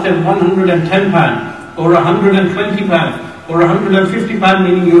demand after £110, or £120, or £150,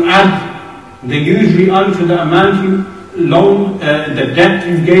 meaning you add the usury onto the amount you loan, the debt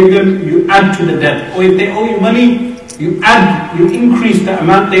you gave them, you add to the debt. Or if they owe you money, you increase the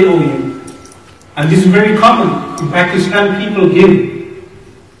amount they owe you. And this is very common. In Pakistan, people give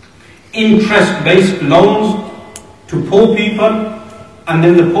interest-based loans to poor people, and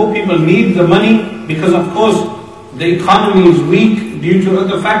then the poor people need the money because, of course, the economy is weak due to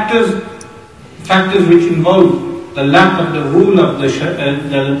other factors which involve the lack of the rule of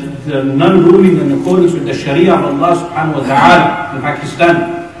the non-ruling in accordance with the Sharia of Allah subhanahu wa ta'ala in Pakistan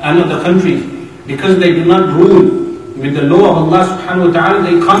and other countries. Because they do not rule with the law of Allah subhanahu wa ta'ala,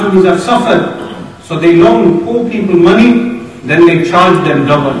 the economies have suffered. So they loan poor people money, then they charge them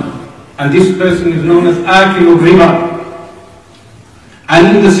double. And this person is known as Akilu riba.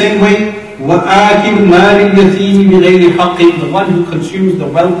 And in the same way, وَآكِلُ مَالِ الْيَتِيمِ بِغَيْرِ حَقٍّ, the one who consumes the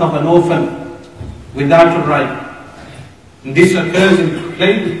wealth of an orphan without a right. And this occurs in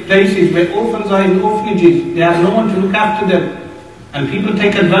places where orphans are in orphanages. They have no one to look after them. And people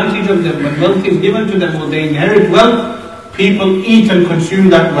take advantage of them. When wealth is given to them or they inherit wealth, people eat and consume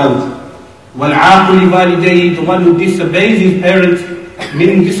that wealth. وَالْعَاقُ لِوَالِدَيْهِ, the one who disobeys his parents,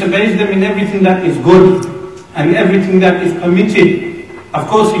 meaning disobeys them in everything that is good and everything that is permitted. Of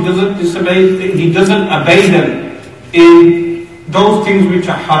course, he doesn't obey them in those things which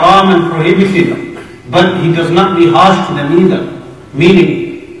are haram and prohibited, but he does not be harsh to them either.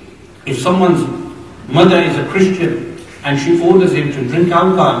 Meaning, if someone's mother is a Christian and she orders him to drink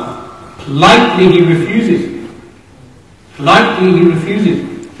alcohol, politely he refuses. Politely he refuses.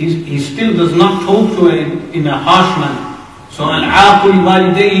 He still does not talk to her in a harsh manner. So al-aaqul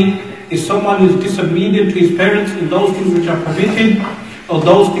walidayhi is someone who is disobedient to his parents in those things which are permitted or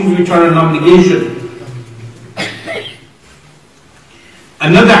those things which are an obligation.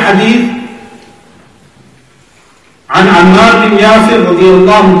 Another hadith عن عمار بن ياسر رضي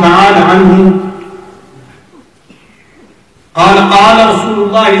الله تعالى عنه قال قال رسول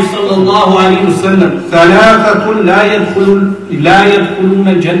الله صلى الله عليه وسلم ثلاثة لا يدخلون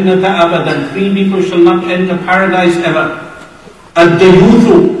الجنة أبدا. 3 people shall not enter paradise ever. الديوث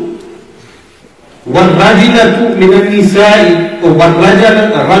والرجلة من النساء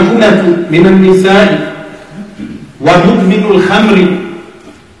والرجلة من النساء ومدمن الخمر.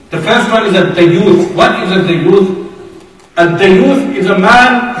 The first one is الديوث. What is الديوث? الديوث is a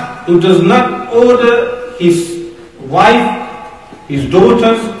man who does not order his wife, his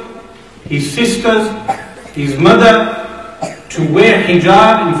daughters, his sisters, his mother to wear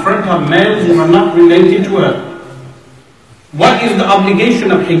hijab in front of males who are not related to her. What is the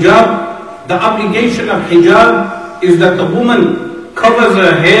obligation of hijab? The obligation of hijab is that the woman covers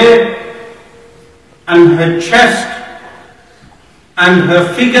her hair and her chest and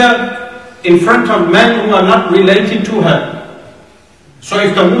her figure in front of men who are not related to her. So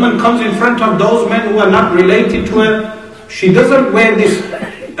if the woman comes in front of those men who are not related to her, she doesn't wear this,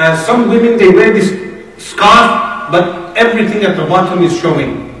 some women they wear this scarf, but everything at the bottom is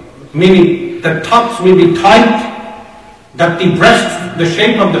showing. Meaning the tops will be tight, that the breasts, the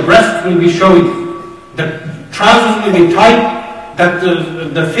shape of the breasts will be showing. The trousers will be tight, that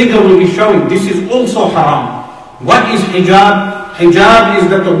the figure will be showing. This is also haram. What is hijab? Hijab is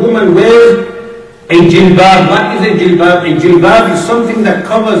that the woman wears a jilbab. What is a jilbab? A jilbab is something that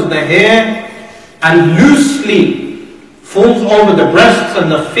covers the hair and loosely falls over the breasts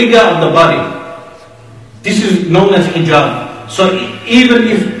and the figure of the body. This is known as hijab. So even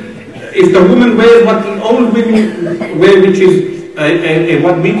if the woman wears what the old women wear, which is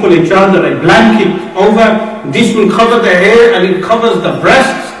what we call a chadar, a blanket over, this will cover the hair and it covers the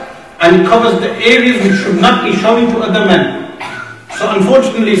breasts and it covers the areas which should not be showing to other men. So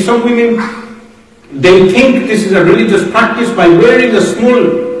unfortunately, some women, they think this is a religious practice by wearing a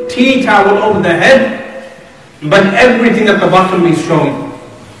small tea towel over the head, but everything at the bottom is showing.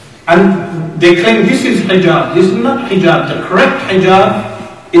 And they claim this is hijab. This is not hijab. The correct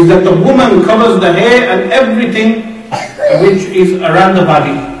hijab is that the woman covers the hair and everything which is around the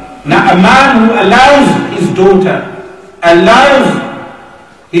body. Now a man who allows his daughter, allows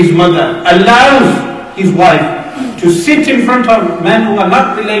his mother, allows his wife to sit in front of men who are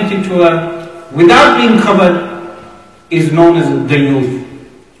not related to her without being covered is known as a dayuth.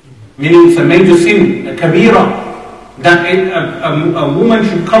 Meaning it's a major sin, a kabira, that a woman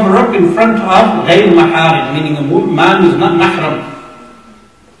should cover up in front of ghayr maharim, meaning a man who is not mahram,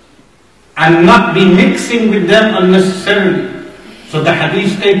 and not be mixing with them unnecessarily. So the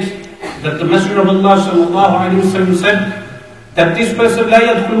hadith states that the Messenger of Allah sallallahu alaihi wasallam said that this person لا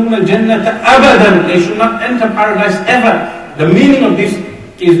يدخلون الجنة أبدا, they should not enter paradise ever. The meaning of this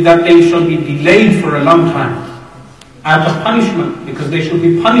is that they shall be delayed for a long time out of punishment, because they shall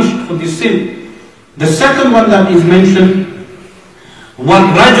be punished for this sin. The second one that is mentioned,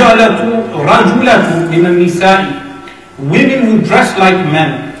 وَالرَّجُلَةُ مِنَ النِّسَاءِ, women who dress like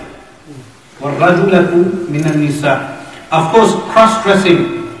men. وَالرَّجُلَةُ مِنَ النِّسَاءِ. Of course,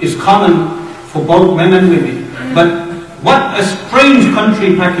 cross-dressing is common for both men and women, but what a strange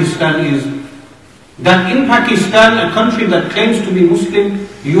country Pakistan is, that in Pakistan, a country that claims to be Muslim,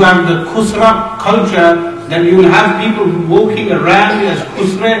 you have the khusra culture, that you will have people walking around as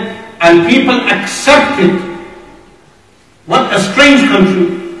khusra, and people accept it. What a strange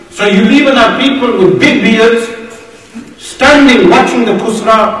country. So you even have people with big beards standing watching the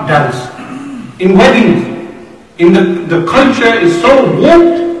khusra dance in weddings. The culture is so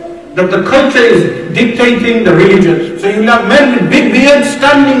warped that the culture is dictating the religion. So you have men with big beards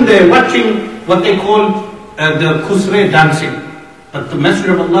standing there watching what they call the khusre dancing. But the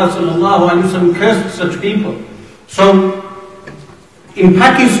Messenger of Allah sallallahu alaihi wasallam cursed such people. So in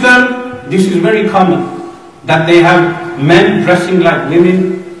Pakistan, this is very common, that they have men dressing like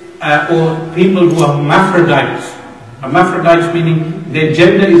women, or people who are hermaphrodites. Hermaphrodites meaning their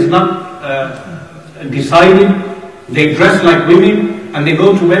gender is not decided. They dress like women, and they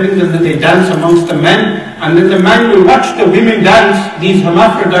go to weddings and then they dance amongst the men, and then the man will watch the women dance, these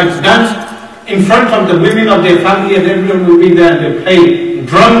hermaphrodites dance, in front of the women of their family, and everyone will be there and they play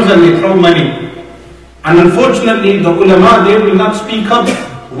drums and they throw money. And unfortunately, the ulama, they will not speak up.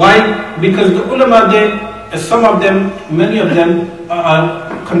 Why? Because the ulama, some of them, many of them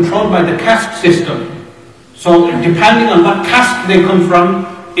are controlled by the caste system. So depending on what caste they come from,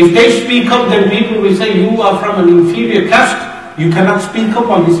 if they speak up, then people will say, you are from an inferior caste, you cannot speak up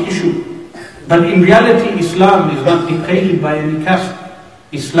on this issue. But in reality, Islam is not dictated by any caste.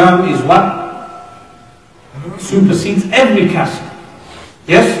 Islam is what? Supersedes every caste.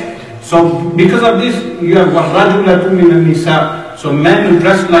 Yes? So because of this, you have وَالرَّجُلَةُ مِنَ النِّسَاءِ. So men who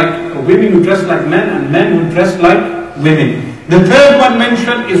dress like, women who dress like men, and men who dress like women. The third one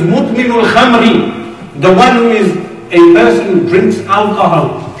mentioned is مُدْمِنُ الْخَمْرِ, the one who is a person who drinks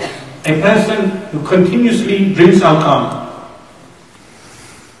alcohol. A person who continuously drinks alcohol.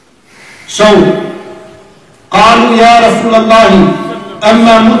 So, قالوا يا رسول الله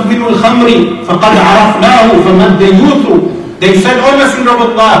أما مدمن الخمر فقد عرفناه فما الديوث. They said, O Messenger of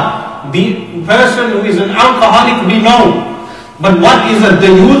Allah, the person who is an alcoholic we know, but what is a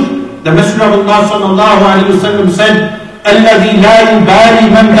dayuth? The Messenger of Allah sallallahu alayhi wa sallam said, الذي لا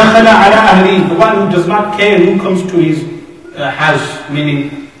يبالي من دخل على أهله, the one who does not care who comes to his house,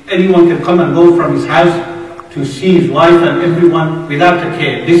 meaning anyone can come and go from his house to see his wife and everyone without a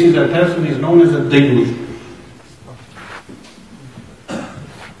care. This is a person who is known as a dayuth.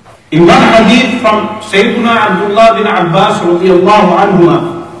 In one hadith from Sayyidina Abdullah bin Abbas radiyallahu anhuma,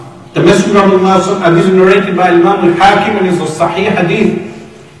 the Messenger of Allah, and this is narrated by Imam al-Hakim and is a Sahih hadith,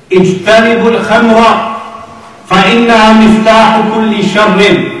 اجتنبوا الخمر فإنها مفتاح كل شر.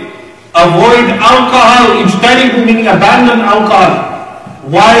 Avoid alcohol. اجتنبوا meaning abandon alcohol.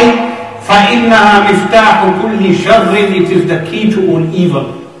 Why? فإنها مفتاح كل شر. It is the key to all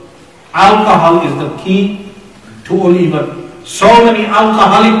evil. Alcohol is the key to all evil. So many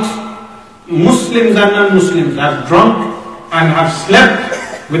alcoholics, Muslims and non-Muslims, have drunk and have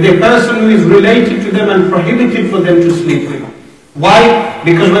slept with a person who is related to them and prohibited for them to sleep with. Why?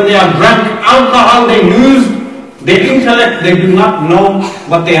 Because when they are drunk alcohol, they lose their intellect, they do not know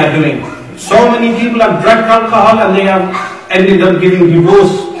what they are doing. So many people have drunk alcohol and they have ended up giving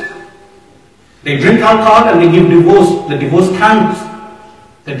divorce. They drink alcohol and they give divorce. The divorce counts.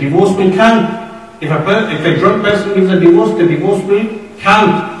 The divorce will count. If a drunk person gives a divorce, the divorce will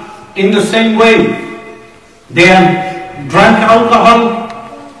count. In the same way, they have drunk alcohol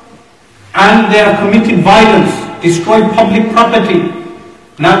and they have committed violence, destroyed public property.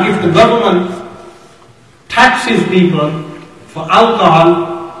 Now if the government taxes people for alcohol,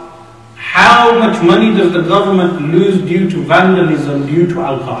 how much money does the government lose due to vandalism, due to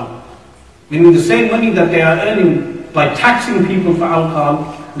alcohol? Meaning the same money that they are earning by taxing people for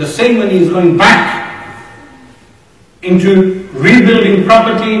alcohol, the same money is going back into rebuilding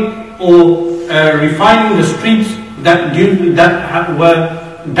property or refining the streets that were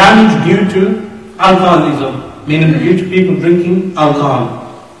damaged due to alcoholism, meaning due to people drinking alcohol.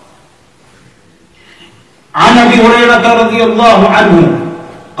 عن أبي هريرة رضي الله عنه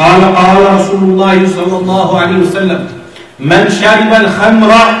قال قال رسول الله صلى الله عليه وسلم من شرب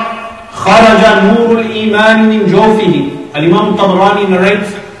الخمر خرج نور الإيمان من جوفه. Al-Imam Tabarani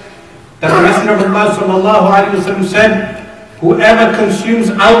narrates that the Messenger of Allah sallallahu alayhi wa sallam said, whoever consumes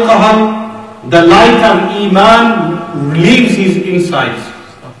alcohol, the light of Iman leaves his insides.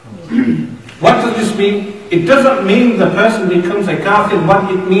 What does this mean? It doesn't mean the person becomes a kafir.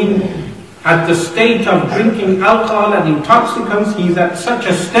 What it means, at the state of drinking alcohol and intoxicants, he is at such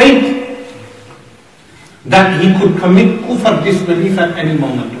a state that he could commit kufr, disbelief at any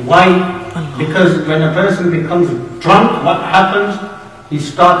moment. Why? Because when a person becomes drunk, what happens? He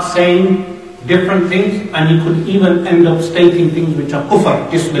starts saying different things and he could even end up stating things which are kufr,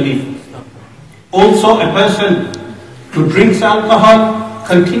 disbelief. Also, a person who drinks alcohol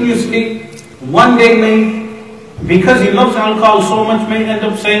continuously, one day may, because he loves alcohol so much, may end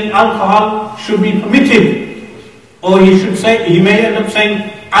up saying alcohol should be permitted. Or he may end up saying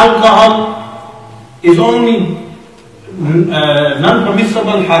alcohol is only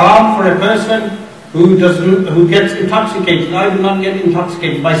non-permissible, haram for a person who gets intoxicated. I do not get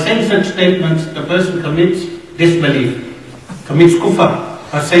intoxicated. By saying such statements, the person commits disbelief, commits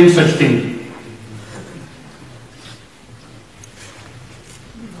kufr by saying such things.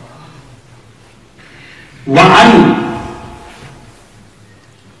 وعن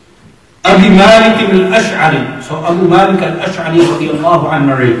أبي مالك الأشعري. So Abu Malik al-Ash'ari رضي الله عنه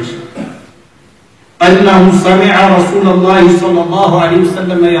narrates أنه سمع رسول الله صلى الله عليه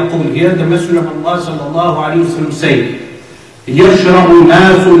وسلم يقول. Here the Messenger of Allah صلى الله عليه وسلم say, يشرب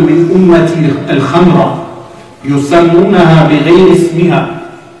ناس من أمتي الخمر يسمونها بغير اسمها.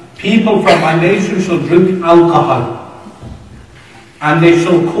 People from my nation shall drink alcohol, and they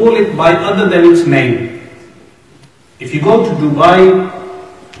shall call it by other than its name. If you go to Dubai,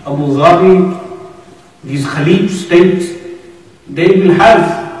 Abu Dhabi, these Khalij states, they will have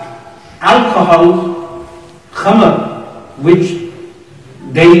alcohol, khamr, which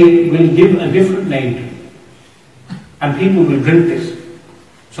they will give a different name to. And people will drink this.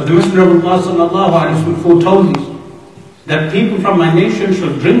 So the Messenger of Allah sallallahu alaihi wasallam foretold this, that people from my nation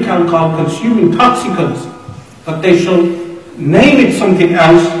shall drink alcohol, consume intoxicants, but they shall name it something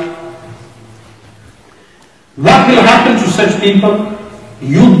else. What will happen to such people?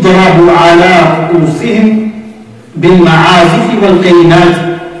 يُضْرَبُ عَلَىٰ رُؤُوسِهِمْ بِالْمَعَازِفِ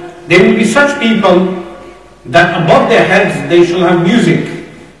وَالْقَيْنَاتِ. There will be such people that above their heads they shall have music.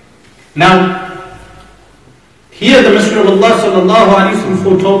 Now, here the Messenger of Allah sallallahu alaihi wasallam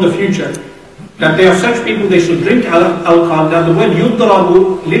foretold the future, that there are such people, they shall drink alcohol. Now the word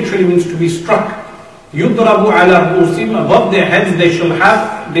yudrabu literally means to be struck. Yudrabu ala ru'usim, above their heads they shall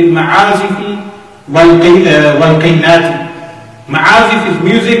have bil ma'azifi wal qaynati. Ma'azif is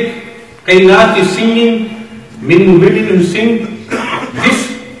music, qaynat is singing, meaning women who sing.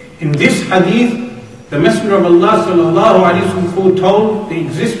 In this hadith, the Messenger of Allah sallallahu alaihi wasallam foretold the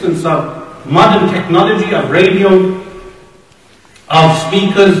existence of modern technology, of radio, of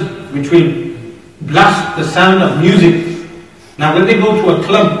speakers which will blast the sound of music. Now when they go to a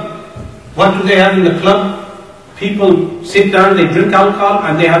club, what do they have in the club? People sit down, they drink alcohol,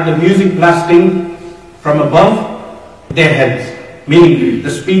 and they have the music blasting from above their heads. Meaning the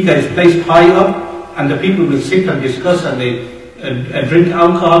speaker is placed high up, and the people will sit and discuss, and they drink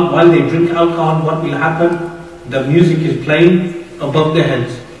alcohol. While they drink alcohol, what will happen? The music is playing above their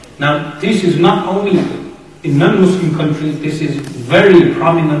heads. Now, this is not only in non-Muslim countries, this is very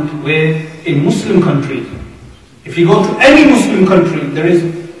prominent where in Muslim countries. If you go to any Muslim country, there is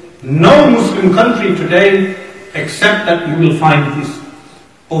no Muslim country today except that you will find this,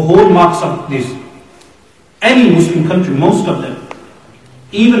 or hallmarks of this. Any Muslim country, most of them.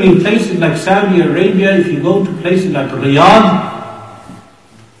 Even in places like Saudi Arabia, if you go to places like Riyadh,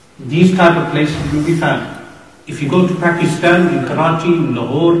 these type of places will be found. If you go to Pakistan, in Karachi, in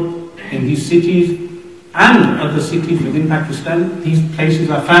Lahore, in these cities, and other cities within Pakistan, these places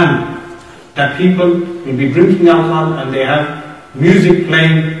are found. That people will be drinking alcohol, and they have music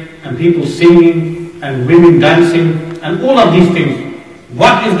playing, and people singing, and women dancing, and all of these things.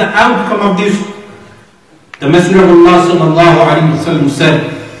 What is the outcome of this? The Messenger of Allah sallallahu alaihi wasallam said,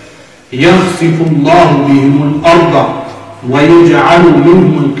 يَخْسِفُ اللَّهُ بِهِمُ الْأَرْضَ وَيَجْعَلُ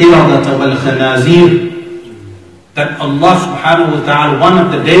مِنْهُمُ الْقِرَدَةَ وَالْخَنَازِيرَ. That Allah subhanahu wa ta'ala, one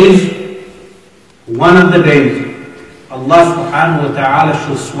of the days, Allah subhanahu wa ta'ala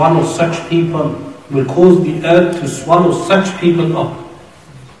shall swallow such people, will cause the earth to swallow such people up.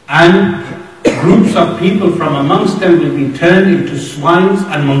 And groups of people from amongst them will be turned into swines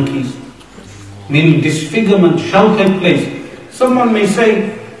and monkeys. Meaning disfigurement shall take place. Someone may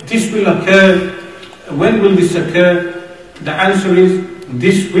say, this will occur. When will this occur? The answer is,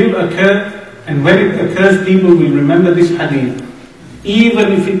 this will occur. And when it occurs, people will remember this hadith.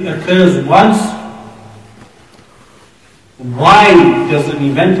 Even if it occurs once, why does an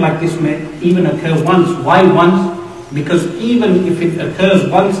event like this may even occur once? Why once? Because even if it occurs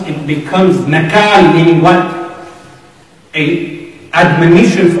once, it becomes nakal, meaning what? A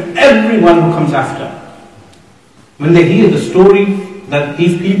admonition for everyone who comes after. When they hear the story that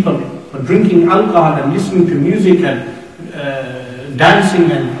these people were drinking alcohol and listening to music and dancing,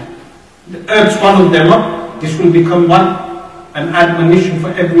 and the earth swallowed them up, this will become what? An admonition for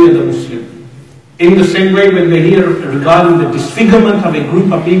every other Muslim. In the same way, when they hear regarding the disfigurement of a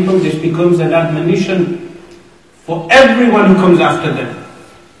group of people, this becomes an admonition for everyone who comes after them.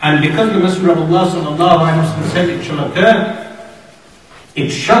 And because the Messenger of Allah sallallahu alaihi wasallam said it shall occur, it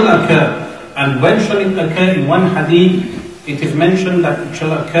shall occur. And when shall it occur? In one hadith, it is mentioned that it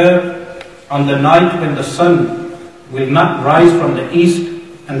shall occur on the night when the sun will not rise from the east,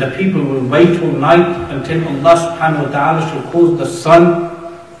 and the people will wait all night until Allah subhanahu wa ta'ala shall cause the sun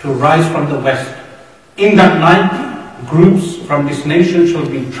to rise from the west. In that night, groups from this nation shall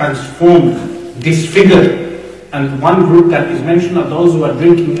be transformed, disfigured. And one group that is mentioned are those who are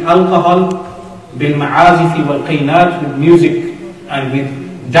drinking alcohol, bil ma'azifi wal qaynat, with music and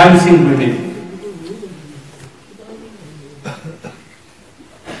with dancing women.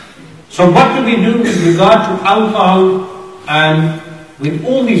 So what do we do with regard to alcohol and with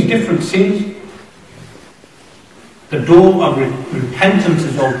all these different sins? The door of repentance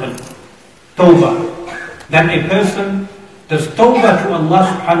is open. Tawbah. That a person There's tawbah to Allah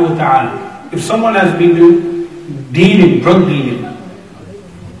subhanahu wa ta'ala. If someone has been dealing, drug dealing,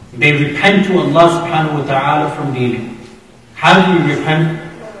 they repent to Allah subhanahu wa ta'ala from dealing. How do you repent?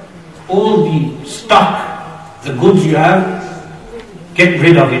 All the stock, the goods you have, get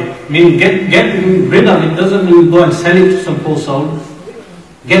rid of it. Meaning getting rid of it doesn't mean you go and sell it to some poor soul.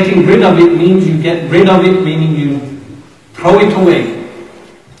 Getting rid of it means you get rid of it, meaning you throw it away.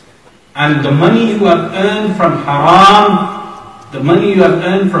 And the money you have earned from haram, the money you have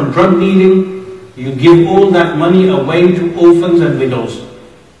earned from drug dealing, you give all that money away to orphans and widows.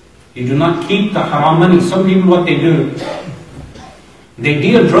 You do not keep the haram money. Some people, what they do, they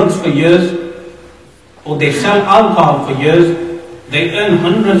deal drugs for years, or they sell alcohol for years, they earn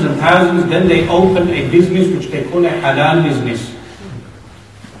hundreds and thousands, then they open a business which they call a halal business.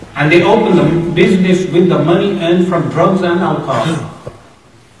 And they open the business with the money earned from drugs and alcohol.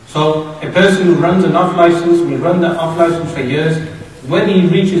 So a person who runs an off license will run the off license for years. When he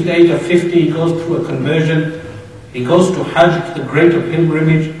reaches the age of 50, he goes through a conversion. He goes to Hajj, the greater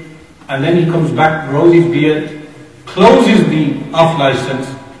pilgrimage, and then he comes back, grows his beard, closes the off license,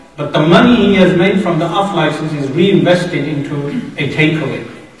 but the money he has made from the off license is reinvested into a takeaway.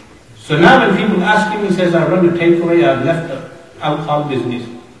 So now when people ask him, he says, I run a takeaway, I've left the alcohol business.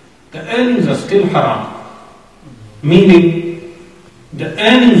 The earnings are still haram. Meaning, the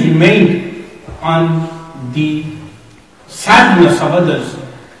earnings you made on the sadness of others,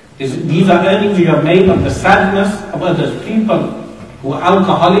 these are earnings you have made on the sadness of others. People who are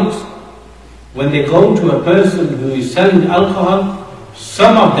alcoholics, when they go to a person who is selling alcohol,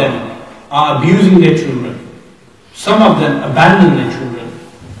 some of them are abusing their children. Some of them abandon their children.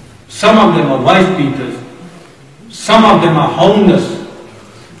 Some of them are wife beaters. Some of them are homeless.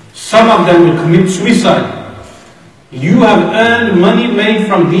 Some of them will commit suicide. You have earned money made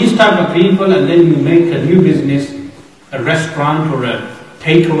from these type of people, and then you make a new business, a restaurant or a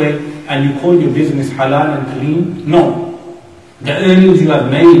takeaway, and you call your business halal and clean. No. The earnings you have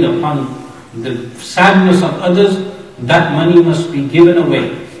made upon the sadness of others, that money must be given away.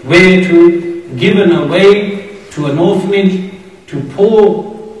 Where to? Given away to an orphanage, to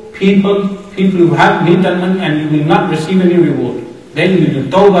poor people who need that money, and you will not receive any reward. Then you do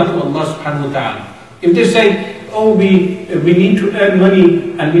tawbah to Allah subhanahu wa ta'ala. If they say, oh, we need to earn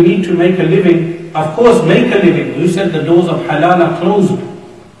money and we need to make a living, of course make a living. You said the doors of halal are closed.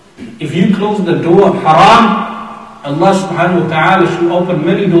 If you close the door of haram, Allah subhanahu wa ta'ala should open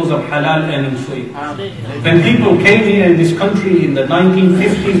many doors of halal earnings for you. When people came here in this country in the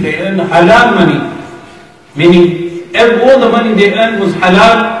 1950s, they earned halal money. Meaning, all the money they earned was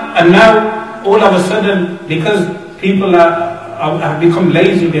halal, and now all of a sudden, because people have become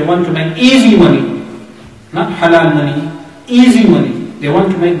lazy, they want to make easy money. Not halal money, easy money. They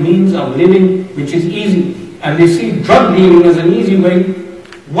want to make means of living which is easy. And they see drug dealing as an easy way.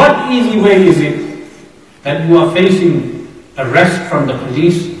 What easy way is it that you are facing arrest from the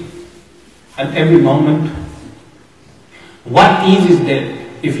police at every moment? What ease is there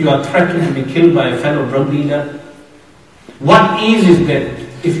if you are threatened to be killed by a fellow drug dealer? What ease is there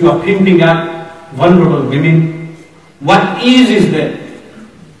if you are pimping out vulnerable women? What ease is there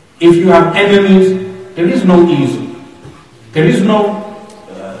if you have enemies? There is no ease. There is no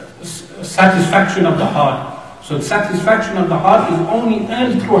satisfaction of the heart. So the satisfaction of the heart is only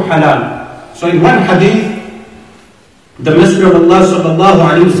earned through halal. So in one hadith, the Messenger of Allah sallallahu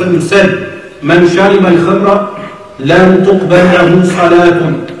alayhi wa sallam said, "Man shariba al-khamra, lam tuqbal lahu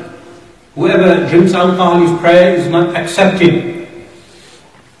salatun." Whoever drinks alcohol, his prayer is not accepted.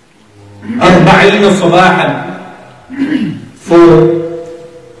 40 sabahan, for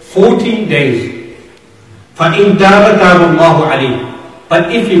 40 days. فَإِنْ تَابَ تَابَ اللَّهُ عَلَيْهِ. But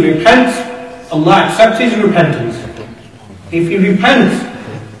if he repents, Allah accepts his repentance. If he repents,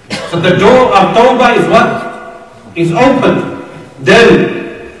 so the door of tawbah is what? Is open. Then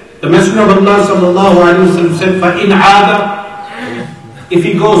the Messenger of Allah sallallahu alayhi wa sallam said, فَإِنْ عَادَ. If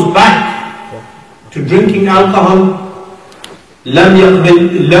he goes back to drinking alcohol, لَمْ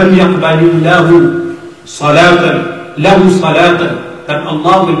يَقْبَلِ اللَّهُ صَلَاةً. That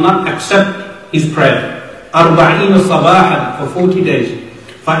Allah will not accept his prayer. 40 صباحا, for 40 days.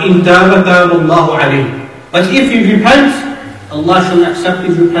 فَإِنْ تَابَ تَابَ اللَّهُ عَلَيْهِ. But if he repents, Allah shall accept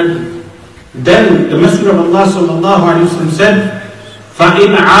his repentance. Then the Messenger of Allah sallallahu alayhi wa sallam said,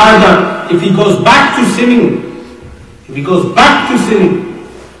 فَإِنْ عَادَ. If he goes back to sinning,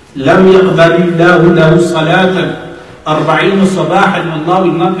 لَمْ يَقْبَلِ اللَّهُ لَهُ صَلَاةً 40 صباحا. Allah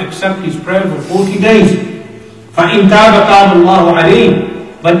will not accept his prayer for 40 days. فَإِنْ تَابَ تَابَ اللَّهُ عَلَيْهِ.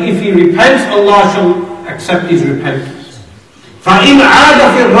 But if he repents, Allah shall accept his repentance. فَإِنْ عَادَ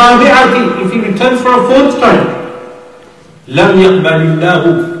فِي الرَّابِعَةِ. If he returns for a fourth time, لم يقبل الله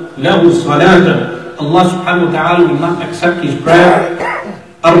له صلاة. Allah subhanahu wa ta'ala will not accept his prayer.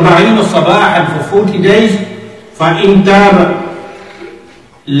 40 صباحا for 40 days. فإن تاب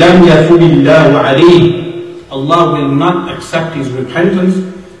لم يتب الله عليه. Allah will not accept his repentance.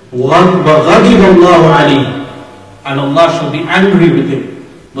 وغضب الله عليه, and Allah shall be angry with him.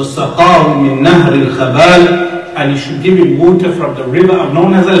 وَسَقَاهُ مِنْ نَهْرِ الْخَبَالِ, and he should give him water from the river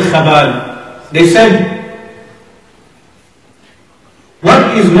known as Al-Khabal. They said,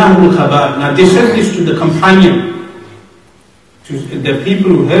 what is Nahr al-Khabal? Now they said this to the companion, to the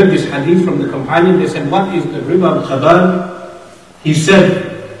people who heard this hadith from the companion. They said, what is the river Al-Khabal? He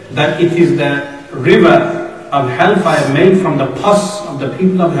said that it is the river of hellfire made from the pus of the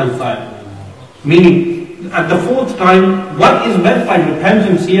people of hellfire. Meaning, at the fourth time, what is meant by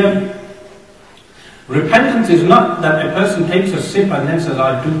repentance here? Repentance is not that a person takes a sip and then says,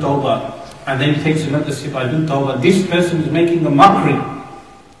 I do tawbah, and then takes another sip, I do tawbah. This person is making a mockery.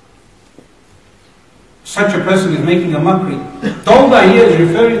 Such a person is making a mockery. Tawbah here is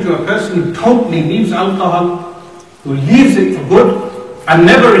referring to a person who totally leaves alcohol, who leaves it for good, and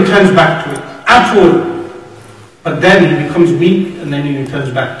never returns back to it at all. But then he becomes weak and then he returns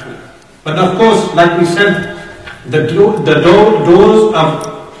back to it. But of course, like we said, the doors of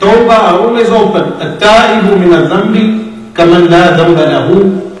tawbah are always open. التائب من الذنب كمن لا ذنب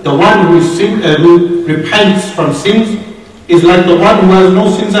له. The one who repents from sins is like the one who has no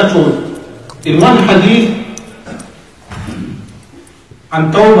sins at all. In one hadith,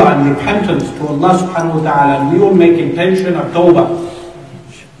 and tawbah and repentance to Allah subhanahu wa ta'ala, and we all make intention of tawbah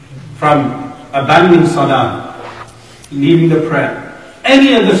from abandoning salah, leaving the prayer.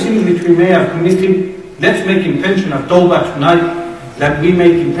 Any other sins which we may have committed, let's make intention of tawbah tonight, that we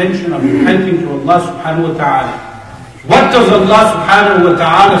make intention of repenting to Allah subhanahu wa ta'ala. What does Allah subhanahu wa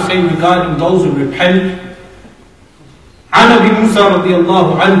ta'ala say regarding those who repent? عن أبي موسى رضي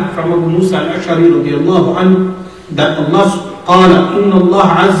الله عنه, from Abu Musa al-Ash'ari رضي الله عنه, that Allah قال إن الله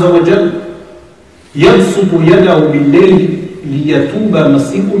عز وجل يبسط يده بالليل ليتوب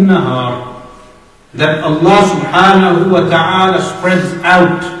مسيء النهار. That Allah subhanahu wa ta'ala spreads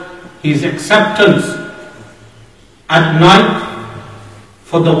out his acceptance at night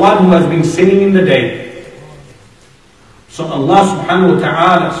for the one who has been sinning in the day. So Allah subhanahu wa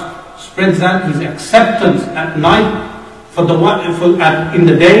ta'ala spreads out his acceptance at night for the one in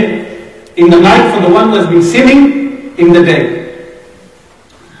the day, in the night for the one who has been sinning in the day.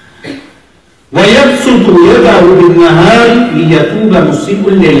 وَيَبْسُطُ يَدَهُ بِالنَّهَارِ لِيَتُوبَ مُسِيءُ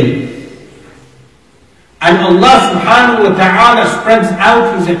اللَّيْلِ. And Allah subhanahu wa ta'ala spreads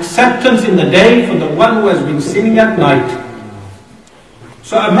out his acceptance in the day for the one who has been sinning at night.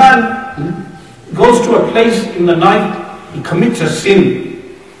 So a man goes to a place in the night, he commits a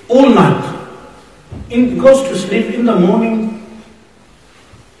sin all night. He goes to sleep. In the morning,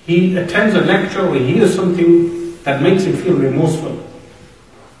 he attends a lecture or he hears something that makes him feel remorseful.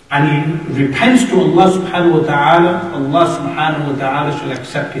 And he repents to Allah subhanahu wa ta'ala. Allah subhanahu wa ta'ala shall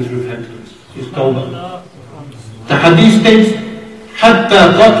accept his repentance, his tawbah. The hadith states,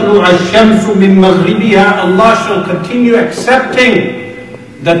 حَتَّى تَطْلُعَ الشَّمْسُ مِنْ مَغْرِبِهَا. Allah shall continue accepting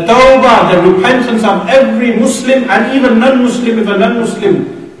the tawbah, the repentance of every Muslim and even non-Muslim. If a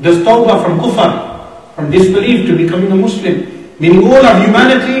non-Muslim does tawbah from kufr, from disbelief, to becoming a Muslim, meaning all of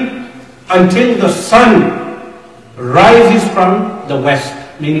humanity, until the sun rises from the west,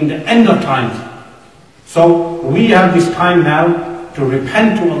 meaning the end of times. So we have this time now to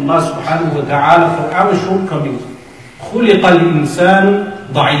repent to Allah subhanahu wa ta'ala for our shortcomings. خُلِقَ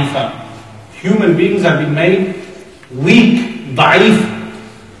الْإِنسَانُ ضَعِيفًا. Human beings have been made weak, ضعيف.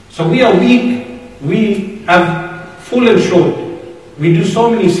 So we are weak, we have fallen short. We do so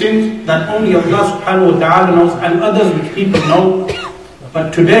many sins that only Allah subhanahu wa ta'ala knows, and others which people know.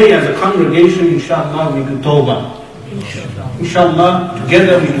 But today as a congregation, inshallah, we do tawbah. Inshallah,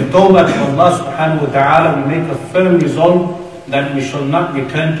 together we do tawbah to Allah subhanahu wa ta'ala. We make a firm resolve that we shall not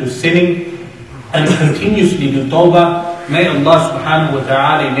return to sinning and continuously do tawbah. May Allah subhanahu wa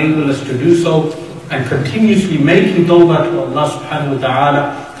ta'ala enable us to do so, and continuously making tawbah to Allah subhanahu wa ta'ala.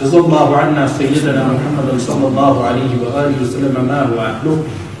 جزا الله عنا سيدنا محمد صلى الله عليه وآله وسلم ما هو أهله.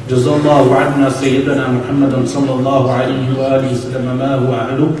 جزا الله عنا سيدنا محمد صلى الله عليه وآله وسلم ما هو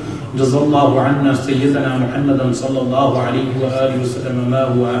أهله. جزا الله عنا سيدنا محمد صلى الله عليه وآله وسلم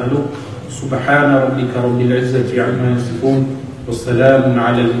ما هو أهله. سبحان ربك رب العزة عما يصفون والسلام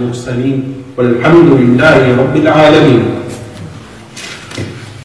على المرسلين والحمد لله رب العالمين.